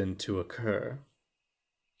incident to occur?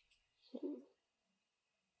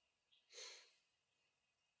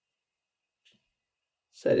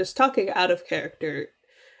 So just talking out of character,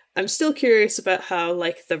 I'm still curious about how,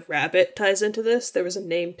 like, the rabbit ties into this. There was a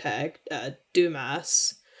name tag,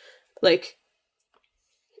 Dumas. Like,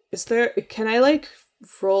 can I, like,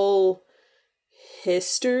 roll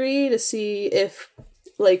history to see if,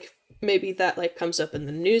 like, maybe that, like, comes up in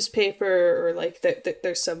the newspaper, or, like,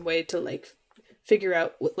 there's some way to, like, figure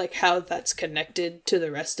out, like, how that's connected to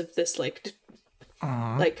the rest of this, like,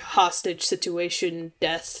 like, hostage situation,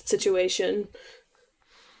 death situation.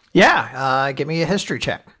 Yeah, give me a history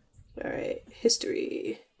check. Alright,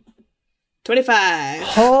 history. 25.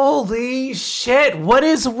 Holy shit, what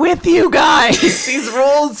is with you guys? These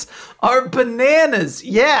rolls are bananas.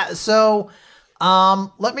 Yeah, so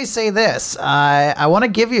let me say this. I want to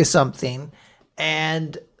give you something,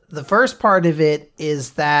 and the first part of it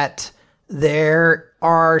is that there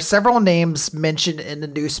are several names mentioned in the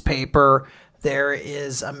newspaper. There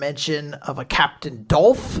is a mention of a Captain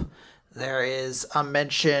Dolph. There is a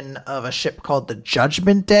mention of a ship called the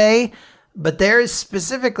Judgment Day, but there is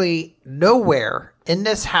specifically nowhere in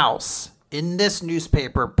this house, in this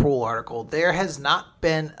newspaper pool article, there has not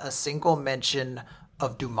been a single mention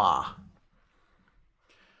of Dumas.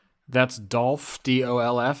 That's Dolph,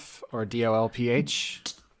 D-O-L-F, or D-O-L-P-H?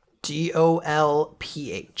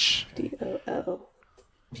 D-O-L-P-H. D-O-L-P-H.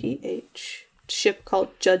 Ship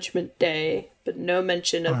called Judgment Day, but no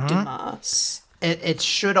mention of Dumas. It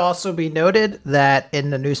should also be noted that in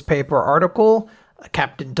the newspaper article,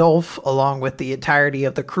 Captain Dolph, along with the entirety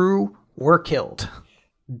of the crew, were killed.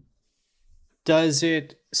 Does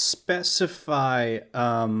it specify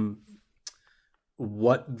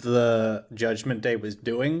what the Judgment Day was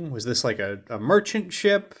doing? Was this like a merchant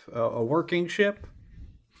ship, a working ship?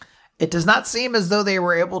 It does not seem as though they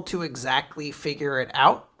were able to exactly figure it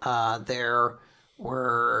out. There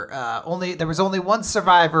was only one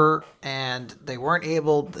survivor, and they weren't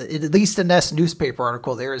able, at least in this newspaper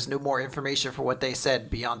article, there is no more information for what they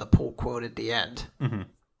said beyond the pull quote at the end. Mm-hmm.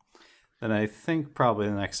 Then I think probably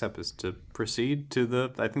the next step is to proceed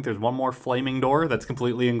to I think there's one more flaming door that's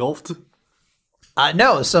completely engulfed.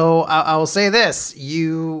 No, so I will say this.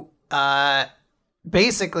 You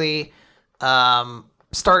basically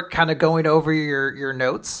start kind of going over your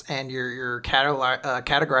notes and your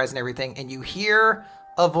categorizing everything, and you hear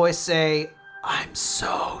a voice say, "I'm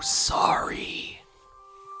so sorry."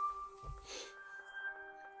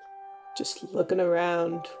 Just looking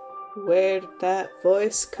around. Where did that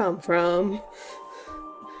voice come from?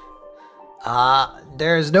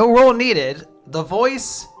 There's no roll needed. The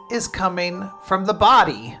voice is coming from the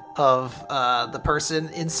body of the person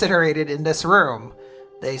incinerated in this room.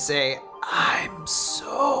 They say, "I'm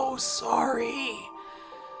so sorry."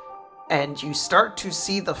 And you start to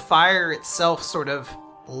see the fire itself sort of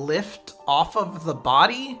lift off of the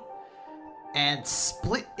body and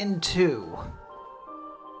split in two.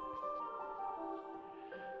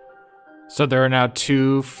 So there are now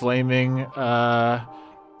two flaming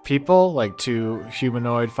people, like two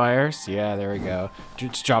humanoid fires. Yeah, there we go.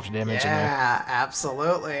 Just dropped an image in there. Yeah,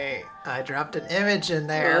 absolutely. I dropped an image in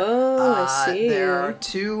there. Oh, I see. There are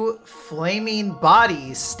two flaming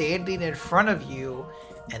bodies standing in front of you,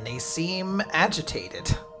 and they seem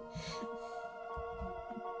agitated.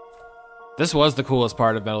 This was the coolest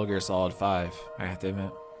part of Metal Gear Solid 5, I have to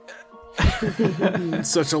admit.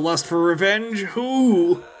 Such a lust for revenge?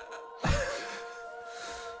 Who?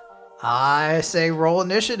 I say roll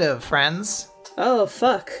initiative, friends. Oh,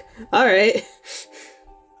 fuck. Alright.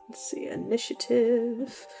 Let's see,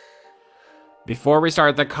 initiative. Before we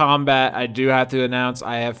start the combat, I do have to announce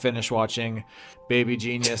I have finished watching Baby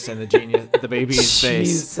Genius and the baby in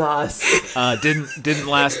space. Jesus. Didn't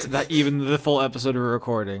last even the full episode of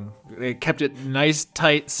recording. They kept it nice,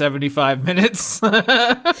 tight, 75 minutes.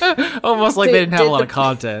 Almost like they didn't have a lot of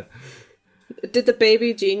content. Did the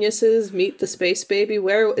baby geniuses meet the space baby?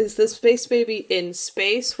 Where is the space baby in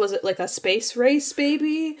space? Was it like a space race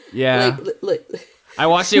baby? Yeah. I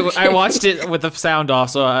watched it with the sound off,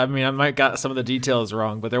 so I mean I might got some of the details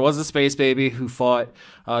wrong, but there was a space baby who fought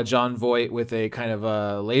John Voight with a kind of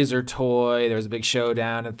a laser toy. There was a big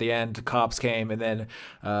showdown at the end. Cops came, and then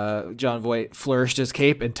John Voight flourished his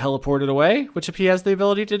cape and teleported away, which he has the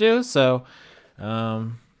ability to do. So,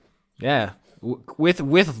 yeah, with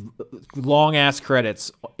long ass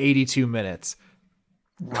credits, 82 minutes.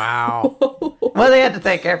 Wow. Well, they had to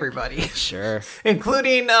thank everybody. Sure.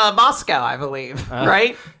 Including Moscow, I believe,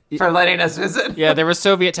 right? For letting us visit. Yeah, there was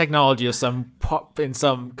Soviet technology in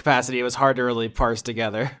some capacity. It was hard to really parse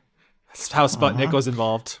together. That's how Sputnik was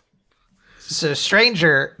involved. So,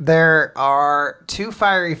 Stranger, there are two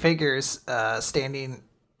fiery figures standing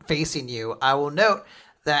facing you. I will note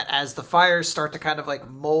that as the fires start to kind of like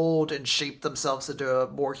mold and shape themselves into a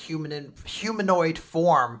more humanoid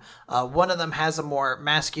form, one of them has a more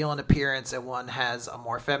masculine appearance and one has a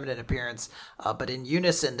more feminine appearance. But in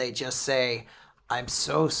unison, they just say, "I'm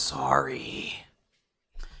so sorry."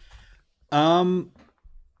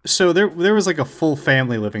 So there was like a full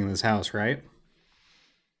family living in this house, right?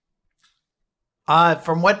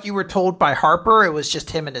 From what you were told by Harper, it was just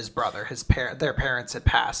him and his brother. Their parents had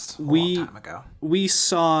passed a long time ago. We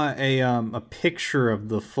saw a picture of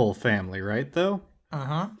the full family, right? Though.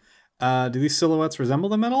 Do these silhouettes resemble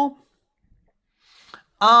them at all?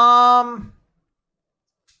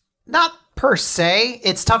 Not per se.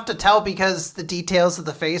 It's tough to tell because the details of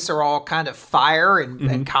the face are all kind of fire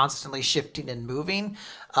and constantly shifting and moving.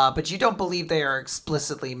 But you don't believe they are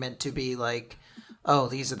explicitly meant to be like, oh,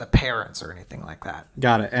 these are the parents or anything like that.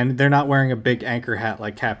 Got it. And they're not wearing a big anchor hat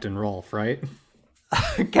like Captain Rolfe, right?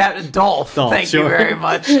 Captain Dolph, thank you very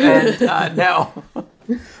much. And no.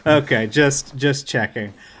 Okay, just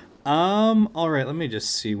checking. All right, let me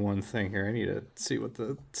just see one thing here. I need to see what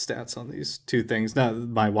the stats on these two things. Not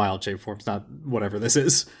my wild shape forms, not whatever this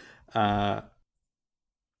is.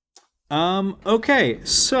 Okay,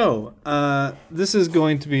 so this is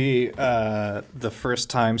going to be the first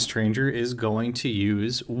time Stranger is going to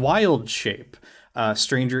use Wild Shape.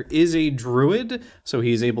 Stranger is a druid, so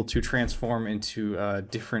he's able to transform into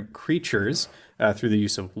different creatures through the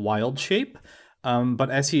use of Wild Shape. But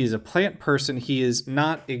as he is a plant person, he is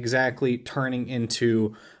not exactly turning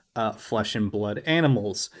into flesh and blood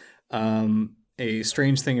animals. A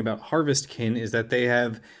strange thing about Harvestkin is that they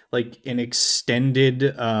have like an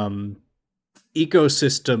extended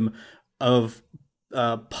ecosystem of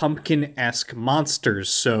pumpkin-esque monsters.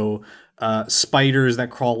 So spiders that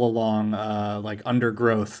crawl along like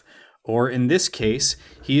undergrowth. Or in this case,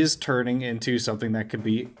 he is turning into something that could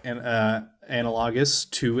be analogous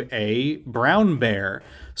to a brown bear.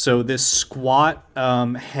 So this squat,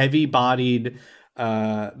 heavy-bodied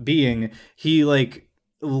being, he like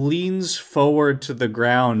leans forward to the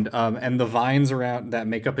ground, and the vines around that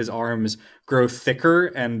make up his arms grow thicker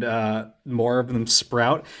and more of them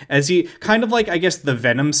sprout as he kind of like, I guess, the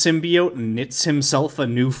Venom symbiote knits himself a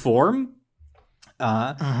new form.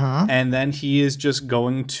 And then he is just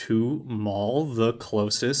going to maul the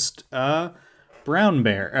closest brown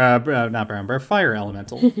bear, not brown bear, fire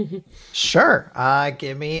elemental. Sure.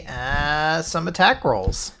 Give me some attack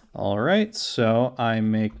rolls. All right, so I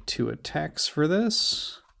make 2 attacks for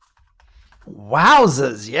this.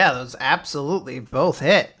 Wowzers. Yeah, those absolutely both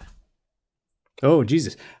hit. Oh,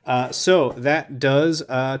 Jesus. So that does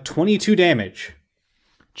 22 damage.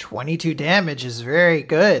 22 damage is very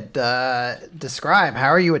good. Describe, how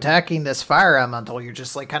are you attacking this fire elemental? You're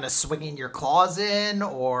just like kind of swinging your claws in,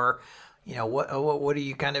 or, you know, what are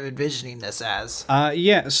you kind of envisioning this as?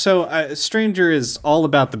 Yeah, so Stranger is all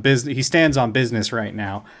about the business. He stands on business right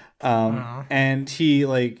now. And he,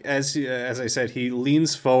 like, as I said, he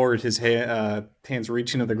leans forward, his hands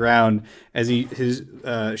reaching to the ground as his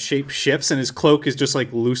shape shifts, and his cloak is just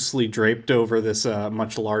like loosely draped over this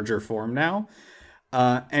much larger form now.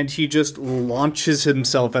 And he just launches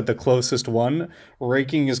himself at the closest one,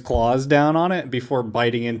 raking his claws down on it before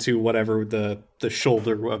biting into whatever the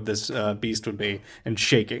shoulder of this beast would be and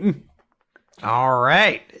shaking. All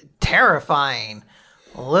right. Terrifying.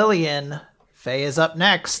 Lillian, Faye is up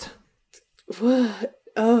next. What?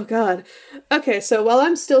 Oh, God. Okay, so while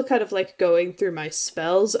I'm still kind of, like, going through my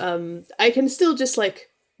spells, I can still just, like,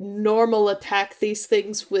 normal attack these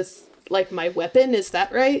things with, like, my weapon. Is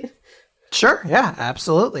that right? Sure, yeah,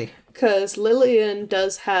 absolutely. Because Lillian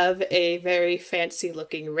does have a very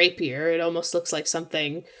fancy-looking rapier. It almost looks like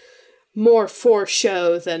something more for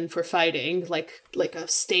show than for fighting, like a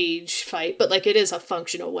stage fight. But, like, it is a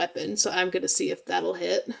functional weapon, so I'm going to see if that'll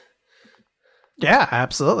hit. Yeah,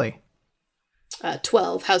 absolutely.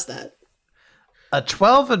 12, how's that? A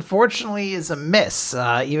 12, unfortunately, is a miss.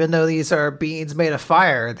 Even though these are beings made of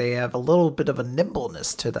fire, they have a little bit of a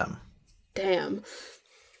nimbleness to them. Damn.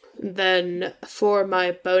 Then, for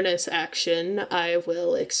my bonus action, I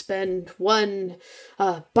will expend one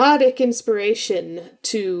bardic inspiration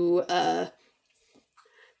to,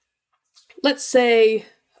 let's say,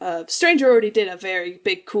 Stranger already did a very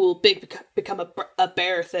big, cool, become a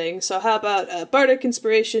bear thing. So how about bardic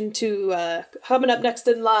inspiration to coming up next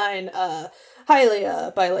in line,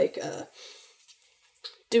 Hylia, by like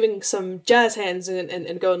doing some jazz hands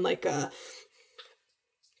and going like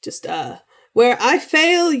just where I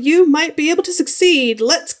fail, you might be able to succeed.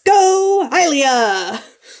 Let's go, Hylia.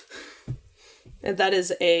 And that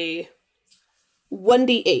is a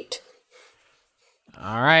 1d8.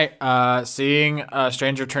 All right, seeing a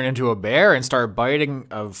stranger turn into a bear and start biting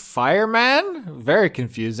a fireman, very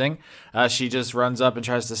confusing. She just runs up and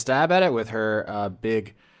tries to stab at it with her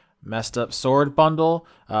big messed up sword bundle.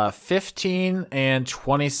 15 and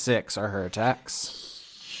 26 are her attacks.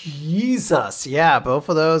 Jesus, yeah, both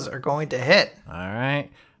of those are going to hit. All right,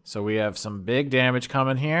 so we have some big damage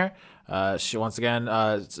coming here. She once again,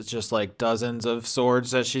 it's just like dozens of swords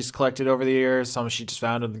that she's collected over the years. Some she just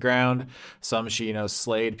found on the ground. Some she,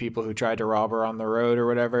 slayed people who tried to rob her on the road or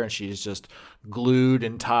whatever, and she's just glued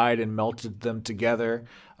and tied and melted them together.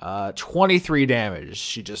 23 damage.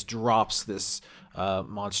 She just drops this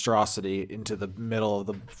monstrosity into the middle of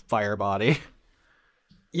the fire body.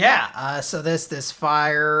 Yeah. So this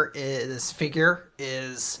figure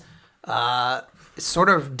is sort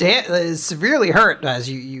of is severely hurt as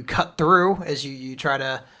you cut through, as you try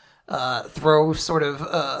to throw sort of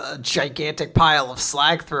a gigantic pile of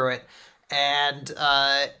slag through it, and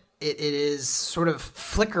it is sort of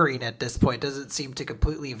flickering at this point. It doesn't seem to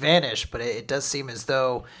completely vanish, but it does seem as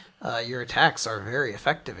though your attacks are very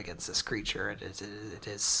effective against this creature. It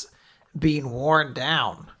is being worn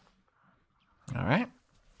down. All right,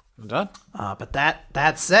 I'm done. But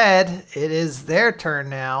that said, it is their turn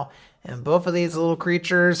now. And both of these little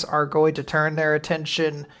creatures are going to turn their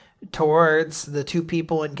attention towards the two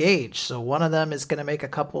people engaged. So one of them is going to make a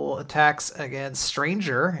couple attacks against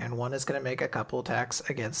Stranger, and one is going to make a couple attacks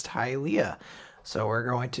against Hylia. So we're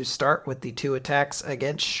going to start with the two attacks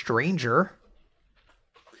against Stranger.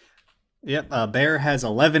 Yep, Bear has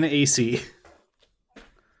 11 AC.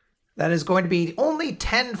 That is going to be only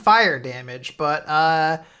 10 fire damage, but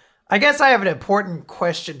I guess I have an important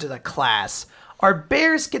question to the class. Are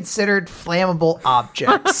bears considered flammable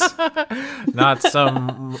objects?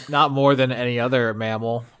 Not more than any other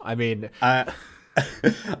mammal. I mean,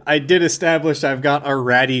 I did establish I've got a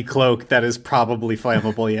ratty cloak that is probably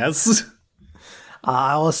flammable, yes.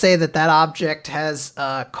 I will say that object has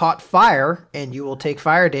caught fire, and you will take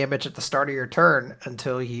fire damage at the start of your turn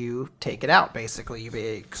until you take it out. Basically, you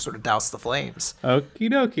may sort of douse the flames.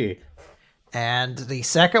 Okie dokie. And the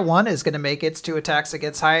second one is going to make its two attacks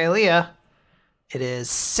against Hylia. It is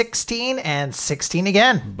 16 and 16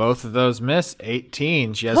 again. Both of those miss.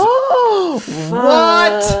 18. She has. Oh,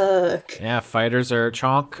 what? Yeah, fighters are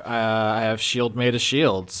chonk. I have shield made of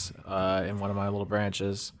shields in one of my little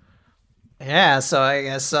branches. Yeah, so I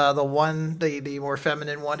guess the more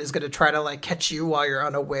feminine one is going to try to like catch you while you're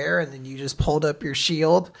unaware, and then you just pulled up your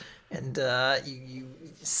shield, and you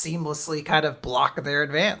seamlessly kind of block their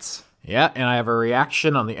advance. Yeah, and I have a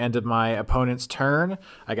reaction on the end of my opponent's turn.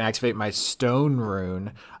 I can activate my stone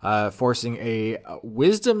rune, forcing a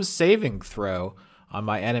wisdom saving throw on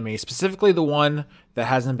my enemy, specifically the one that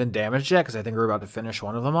hasn't been damaged yet, because I think we're about to finish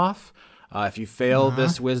one of them off. If you fail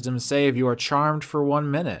this wisdom save, you are charmed for 1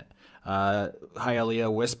 minute.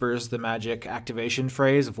 Hylia whispers the magic activation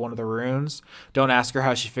phrase of one of the runes. Don't ask her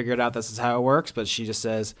how she figured out this is how it works, but she just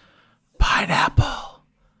says, "Pineapple."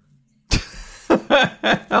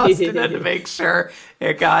 Austin had to make sure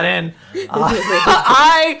it got in.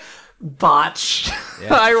 I botched.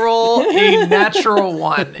 Yeah. I roll a natural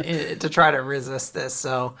 1 to try to resist this.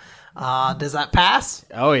 So does that pass?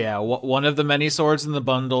 Oh, yeah. One of the many swords in the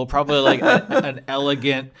bundle, probably like an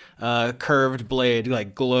elegant curved blade,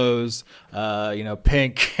 like glows,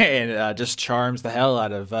 pink and just charms the hell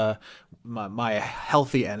out of my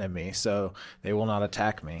healthy enemy. So they will not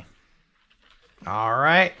attack me. All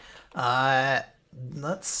right.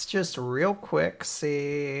 Let's just real quick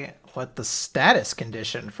see what the status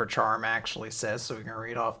condition for charm actually says, so we can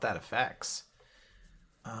read off that effects.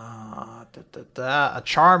 A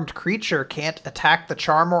charmed creature can't attack the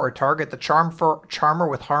charmer or target the charmer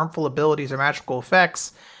with harmful abilities or magical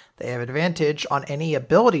effects. They have advantage on any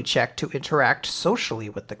ability check to interact socially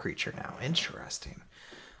with the creature now. Interesting.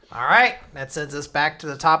 All right, that sends us back to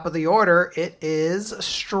the top of the order. It is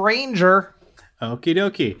Stranger. Okie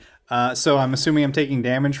dokie. So I'm assuming I'm taking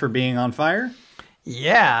damage for being on fire?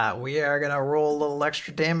 Yeah, we are going to roll a little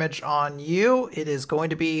extra damage on you. It is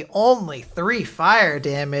going to be only 3 fire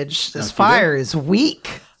damage. This fire is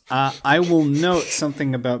weak. I will note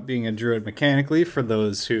something about being a druid mechanically for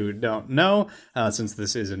those who don't know, since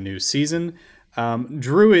this is a new season.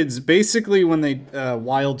 Druids, basically when they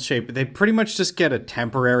wild shape, they pretty much just get a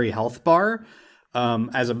temporary health bar.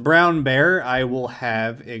 As a brown bear, I will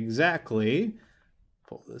have exactly,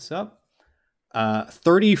 pull this up,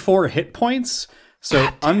 34 hit points. So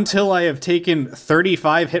until I have taken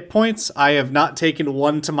 35 hit points, I have not taken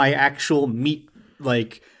one to my actual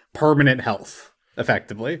permanent health,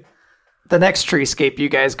 effectively. The next treescape you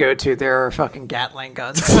guys go to, there are fucking Gatling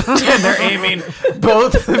guns. And they're aiming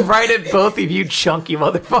both right at both of you chunky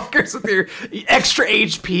motherfuckers with your extra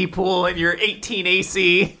HP pool and your 18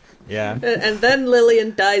 AC. Yeah. And then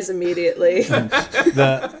Lillian dies immediately.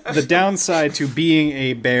 The downside to being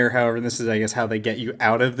a bear, however, and this is, I guess, how they get you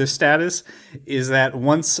out of this status, is that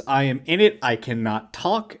once I am in it, I cannot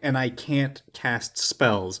talk and I can't cast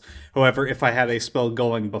spells. However, if I had a spell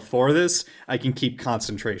going before this, I can keep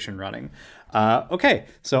concentration running. Okay,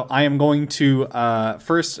 so I am going to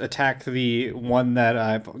first attack the one that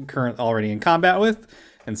I'm currently already in combat with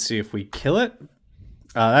and see if we kill it.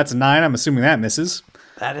 That's a 9. I'm assuming that misses.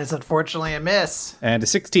 That is unfortunately a miss. And a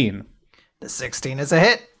 16. The 16 is a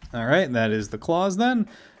hit. All right, that is the claws then.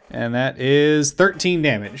 And that is 13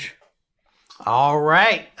 damage. All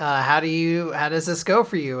right. How does this go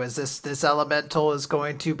for you? Is this elemental is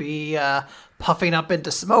going to be puffing up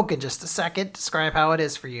into smoke in just a second? Describe how it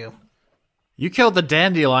is for you. You killed the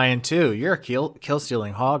dandelion too. You're a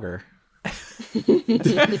kill-stealing hogger.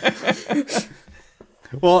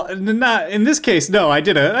 Well, not in this case. No, I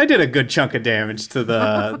did a good chunk of damage to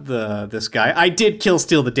this guy. I did kill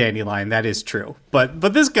steal the dandelion. That is true. But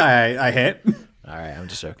this guy I hit. All right, I'm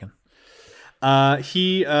just joking.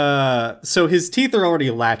 So his teeth are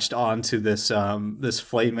already latched onto this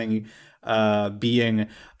flaming being,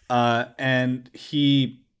 and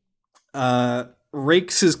he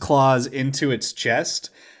rakes his claws into its chest,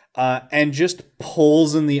 and just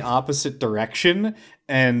pulls in the opposite direction,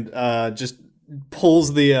 and just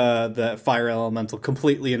pulls the fire elemental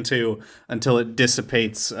completely until it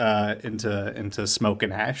dissipates into smoke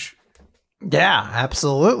and ash. Yeah,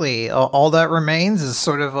 absolutely. All that remains is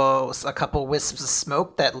sort of a couple wisps of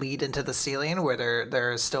smoke that lead into the ceiling where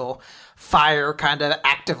there's still fire kind of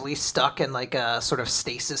actively stuck in like a sort of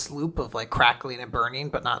stasis loop of like crackling and burning,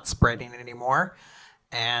 but not spreading anymore.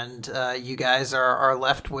 And you guys are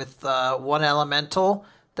left with one elemental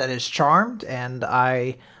that is charmed, and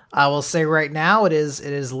I will say right now it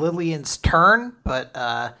is Lillian's turn,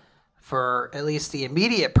 but for at least the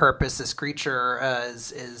immediate purpose, this creature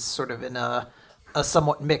is sort of in a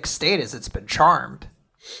somewhat mixed state as it's been charmed.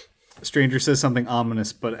 Stranger says something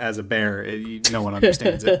ominous, but as a bear, no one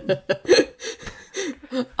understands it.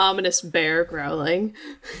 Ominous bear growling.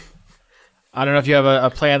 I don't know if you have a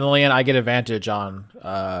plan, Lillian. I get advantage on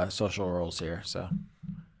social rolls here, so.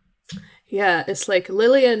 Yeah, it's like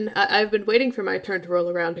Lillian, I've been waiting for my turn to roll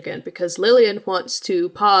around again because Lillian wants to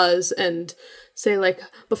pause and say like,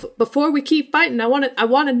 before we keep fighting, I want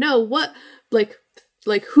to know what, like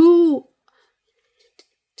who,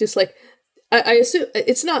 just like, I assume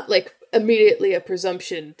it's not like immediately a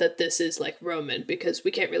presumption that this is like Roman because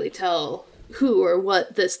we can't really tell who or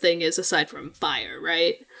what this thing is aside from fire,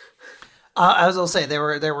 right? As I'll say,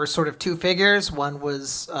 there were sort of two figures. One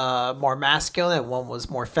was more masculine, and one was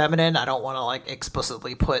more feminine. I don't want to like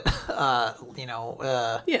explicitly put,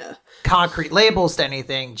 concrete labels to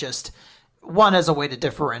anything. Just one as a way to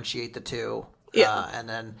differentiate the two. Yeah. And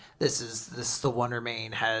then this is the one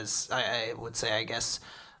remain has I would say I guess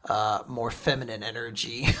more feminine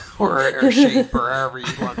energy or shape or however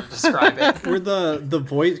you want to describe it. Were the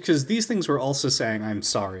voice, because these things were also saying "I'm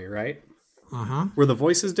sorry," right? Mm-hmm. Were the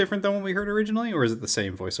voices different than what we heard originally, or is it the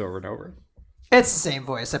same voice over and over? It's the same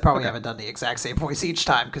voice. I probably haven't done the exact same voice each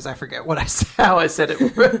time because I forget how I said it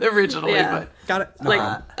originally. Yeah. But Got it. No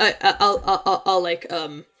Like I'll like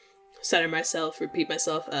center myself, repeat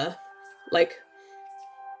myself. Like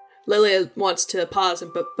Lillian wants to pause,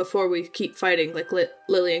 and but before we keep fighting, like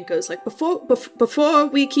Lillian goes like before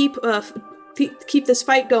we keep this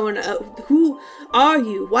fight going. Who are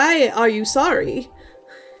you? Why are you sorry?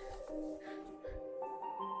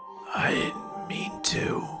 I didn't mean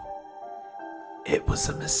to. It was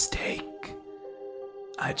a mistake.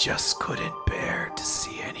 I just couldn't bear to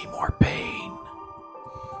see any more pain.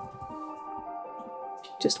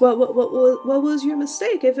 Just what was your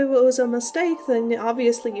mistake? If it was a mistake, then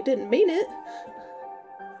obviously you didn't mean it.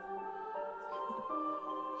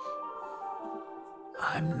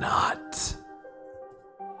 I'm not.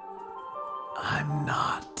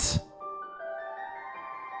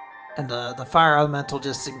 And the fire elemental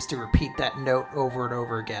just seems to repeat that note over and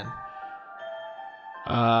over again.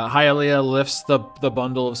 Hylia lifts the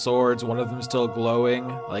bundle of swords, one of them still glowing,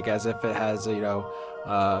 like as if it has,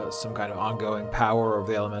 some kind of ongoing power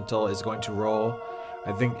over the elemental, is going to roll,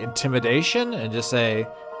 I think, intimidation, and just say,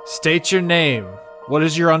 state your name. What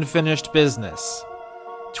is your unfinished business?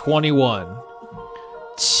 21.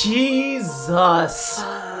 Jesus.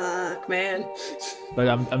 Fuck, man. But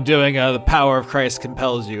I'm doing the power of Christ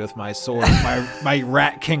compels you with my sword, my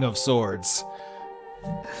rat king of swords.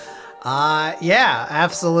 Yeah,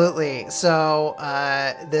 absolutely. So,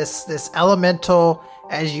 this elemental,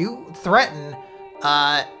 as you threaten,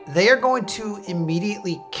 they are going to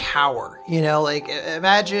immediately cower. You know, like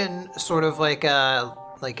imagine sort of like a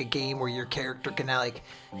game where your character can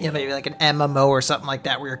maybe like an MMO or something like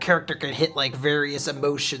that, where your character can hit like various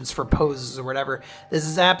emotions for poses or whatever. This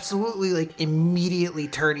is absolutely like immediately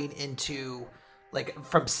turning into like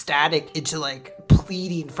from static into like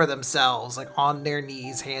pleading for themselves, like on their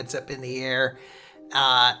knees, hands up in the air.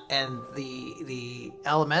 And the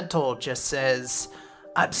elemental just says,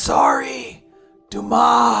 "I'm sorry,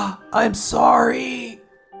 Dumas, I'm sorry."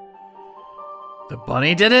 The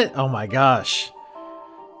bunny did it? Oh my gosh.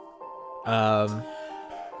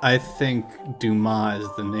 I think Dumas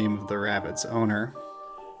is the name of the rabbit's owner.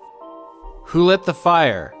 Who lit the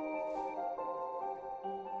fire?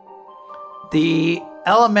 The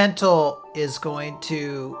elemental is going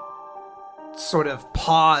to sort of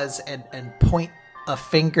pause and point a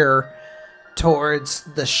finger towards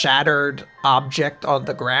the shattered object on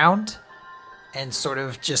the ground and sort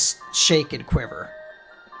of just shake and quiver.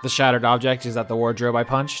 The shattered object, is that the wardrobe I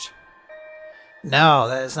punched? No,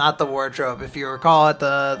 that is not the wardrobe. If you recall at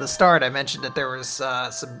the start, I mentioned that there was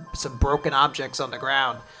some broken objects on the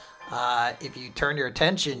ground. If you turn your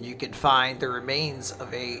attention, you can find the remains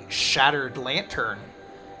of a shattered lantern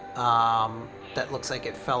that looks like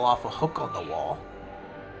it fell off a hook on the wall.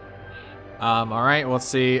 All right, let's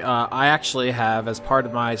see. I actually have, as part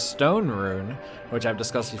of my stone rune, which I've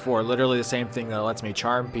discussed before, literally the same thing that lets me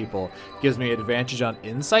charm people, gives me advantage on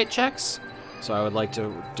insight checks. So I would like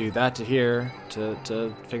to do that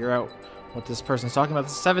to figure out what this person's talking about.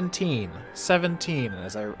 17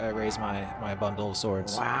 as I raise my bundle of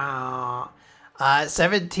swords. Wow.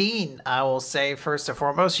 17, I will say, first and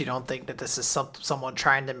foremost, you don't think that this is someone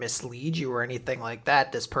trying to mislead you or anything like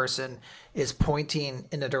that. This person is pointing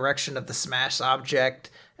in the direction of the smashed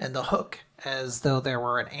object and the hook as though there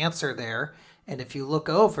were an answer there. And if you look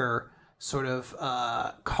over, sort of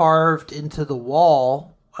carved into the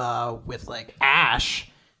wall with like ash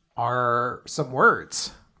are some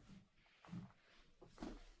words.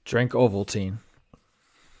 Drink Ovaltine.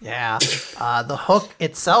 Yeah. The hook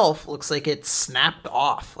itself looks like it snapped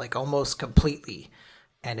off, like almost completely.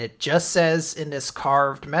 And it just says in this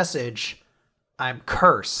carved message, "I'm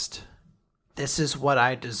cursed. This is what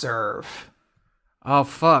I deserve." Oh,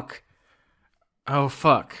 fuck.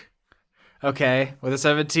 Okay, with a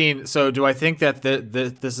 17, so do I think that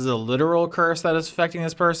this is a literal curse that is affecting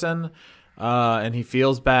this person, and he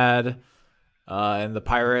feels bad, and the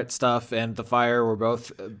pirate stuff and the fire were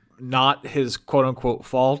both not his quote-unquote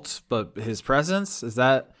fault, but his presence? Is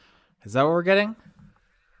that what we're getting?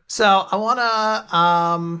 So I want to,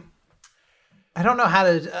 I don't know how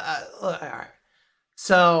to, all right.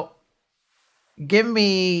 So give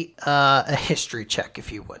me a history check,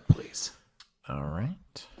 if you would, please. All right.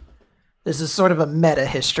 This is sort of a meta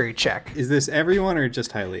history check. Is this everyone or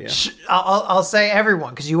just Hylia? I'll say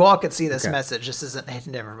everyone, because you all can see this message. This isn't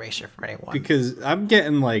hidden information from anyone. Because I'm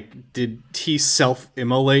getting like, did he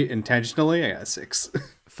self-immolate intentionally? I got 6.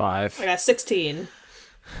 5. I got 16.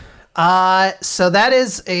 So that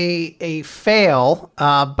is a fail,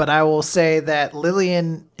 but I will say that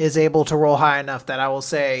Lillian is able to roll high enough that I will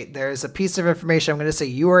say there's a piece of information I'm going to say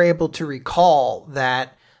you are able to recall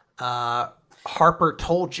that Harper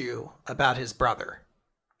told you about his brother.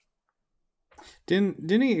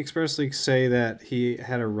 Didn't he expressly say that he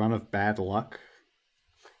had a run of bad luck?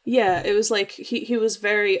 Yeah, it was like he was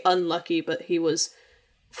very unlucky, but he was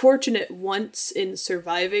fortunate once in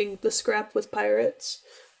surviving the scrap with pirates.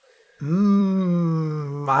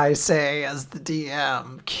 I say as the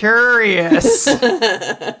DM, curious.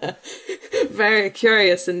 Very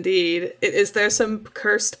curious indeed. Is there some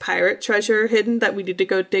cursed pirate treasure hidden that we need to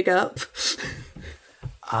go dig up?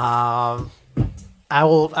 I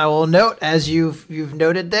will note, as you've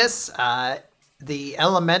noted this, the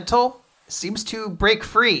elemental seems to break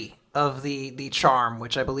free of the charm,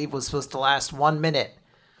 which I believe was supposed to last 1 minute.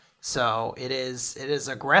 So it is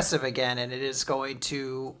aggressive again, and it is going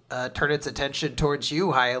to turn its attention towards you,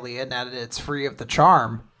 Hylia, now that it's free of the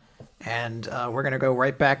charm. And we're going to go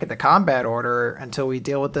right back into combat order until we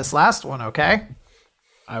deal with this last one, okay?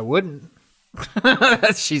 I wouldn't.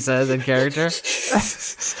 She says in character.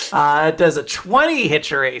 Does a 20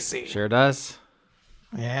 hit your AC? Sure does.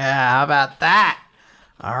 Yeah, how about that?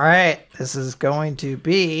 All right, this is going to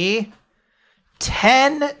be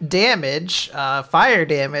 10 damage, fire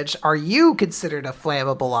damage. Are you considered a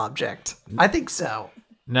flammable object? I think so.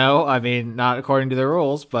 No, I mean, not according to the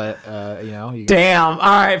rules, but, you Damn. All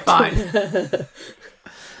right, fine.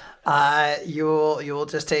 You will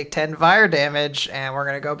just take 10 fire damage, and we're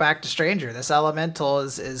gonna go back to Stranger. This elemental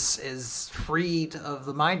is freed of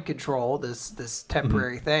the mind control. This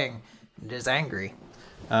temporary thing. It is angry.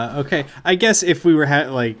 Okay, I guess if we were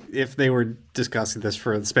if they were discussing this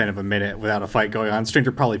for the span of a minute without a fight going on,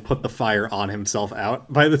 Stranger probably put the fire on himself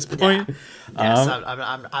out by this point. Yeah. Yes,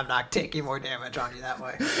 I'm not taking more damage on you that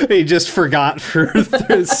way. He just forgot for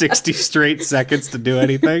 60 straight seconds to do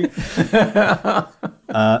anything.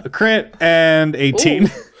 Crit and 18. Ooh.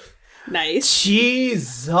 Nice.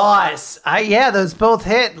 Jesus. Yeah, those both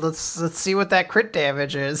hit. Let's see what that crit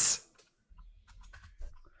damage is.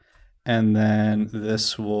 And then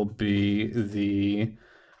this will be the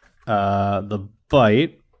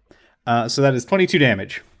bite. So that is 22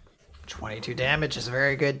 damage. 22 damage is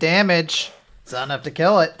very good damage. It's not enough to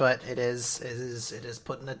kill it, but it is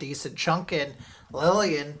putting a decent chunk in.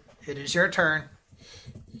 Lillian, it is your turn.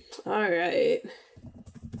 All right.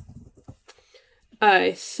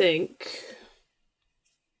 I think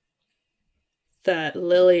that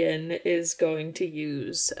Lillian is going to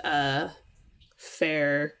use a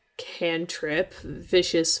fair cantrip,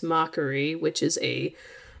 Vicious Mockery, which is a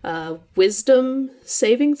wisdom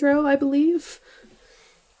saving throw, I believe.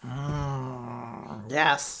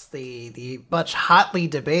 Yes, the much hotly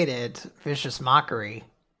debated Vicious Mockery.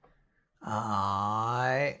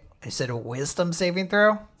 Is it a wisdom saving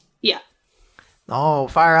throw? Yeah. Oh,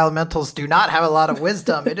 fire elementals do not have a lot of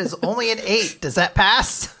wisdom. It is only an 8. Does that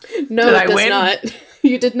pass? No, Did it I does win? not.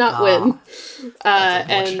 You did not win. That's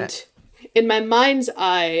And unfortunate. in my mind's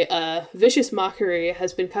eye, Vicious Mockery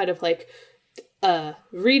has been kind of like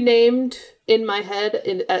renamed in my head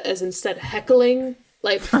as instead heckling,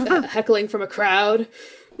 like heckling from a crowd.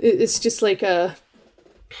 It's just like trying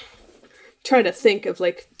to think of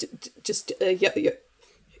like just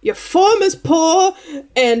your form is poor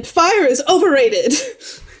and fire is overrated.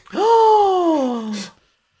 Oh,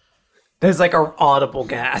 there's like an audible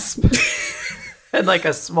gasp and like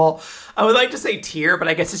a small. I would like to say tear, but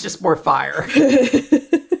I guess it's just more fire.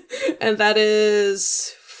 And that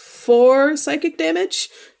is 4 psychic damage.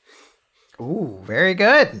 Ooh, very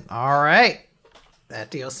good. All right. That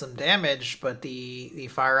deals some damage, but the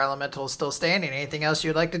fire elemental is still standing. Anything else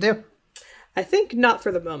you'd like to do? I think not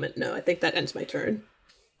for the moment, no. I think that ends my turn.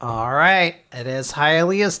 All right. It is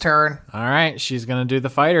Hyalia's turn. All right, she's going to do the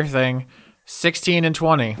fighter thing. 16 and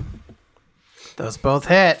 20. Those both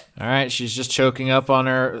hit. All right, she's just choking up on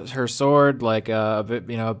her sword like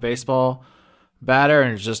a baseball batter,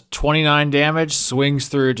 and it's just 29 damage, swings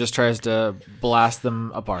through, just tries to blast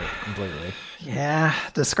them apart completely. Yeah.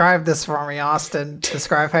 Describe this for me, Austin.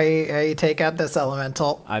 Describe how you take out this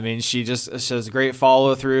elemental. I mean, she has great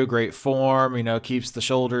follow through, great form, keeps the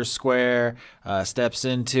shoulders square, steps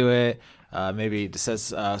into it, maybe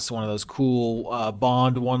says one of those cool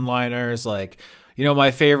Bond one-liners like,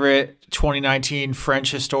 my favorite 2019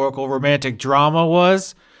 French historical romantic drama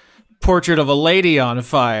was Portrait of a Lady on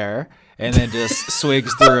Fire, and then just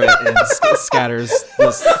swigs through it and scatters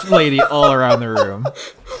this lady all around the room.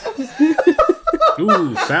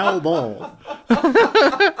 Ooh, foul ball.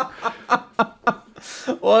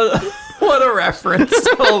 What a reference.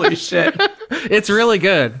 Holy shit. It's really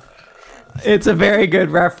good. It's a very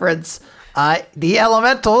good reference. The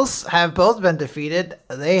elementals have both been defeated.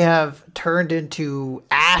 They have turned into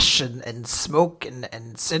ash and smoke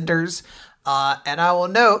and cinders. And I will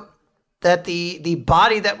note that the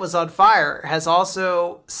body that was on fire has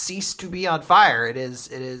also ceased to be on fire. It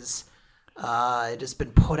has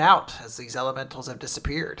been put out as these elementals have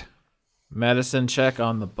disappeared. Medicine check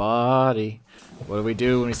on the body. What do we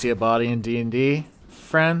do when we see a body in D&D?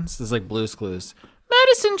 Friends? This is like Blue's Clues.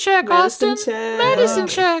 Medicine check, Medicine Austin. check. Medicine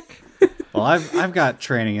check. Well, I've got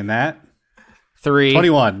training in that. 3.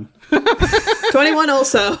 21. 21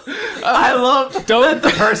 also. I love that the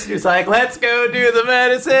person who's like, let's go do the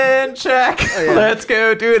medicine check. Oh, yeah. Let's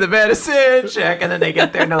go do the medicine check. And then they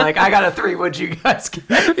get there and they're like, I got a 3. What'd you guys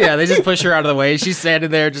get? Yeah, they just push her out of the way. She's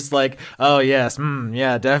standing there just like, oh, yes.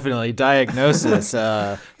 Yeah, definitely. Diagnosis.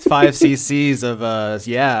 5 cc's of,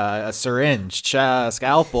 a syringe,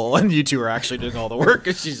 scalpel. And you two are actually doing all the work.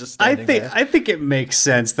 And she's just standing there. I think it makes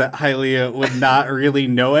sense that Hylia would not really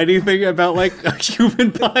know anything about like a human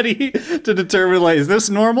body to determine like, is this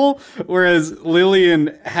normal? Whereas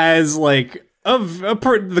Lillian has like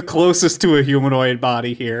the closest to a humanoid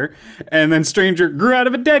body here, and then Stranger grew out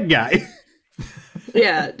of a dead guy.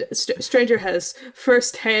 Yeah, Stranger has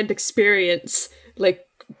first-hand experience like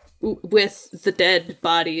with the dead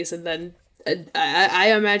bodies, and then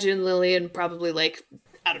I imagine Lillian probably like,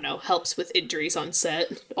 I don't know, helps with injuries on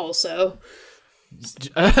set also.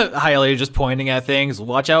 Hylia just pointing at things.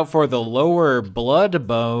 Watch out for the lower blood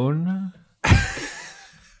bone.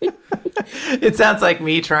 It sounds like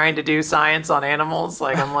me trying to do science on animals.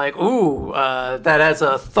 Like, I'm like, ooh, that has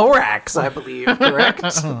a thorax, I believe, correct?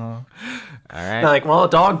 All right. They're like, well, a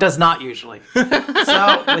dog does not usually.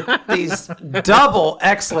 So with these double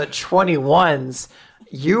excellent 21s,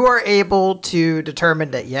 you are able to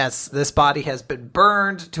determine that, yes, this body has been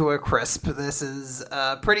burned to a crisp. This is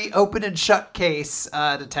a pretty open and shut case,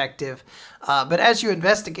 detective. But as you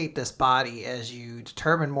investigate this body, as you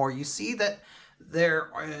determine more, you see that there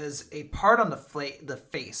is a part on the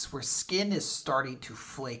face where skin is starting to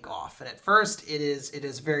flake off. And at first, it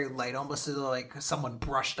is very light, almost like someone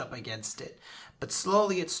brushed up against it. But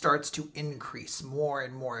slowly it starts to increase more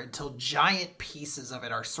and more until giant pieces of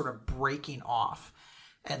it are sort of breaking off.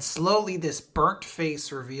 And slowly this burnt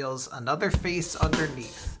face reveals another face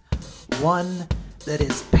underneath. One that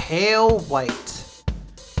is pale white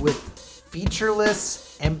with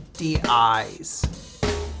featureless, empty eyes.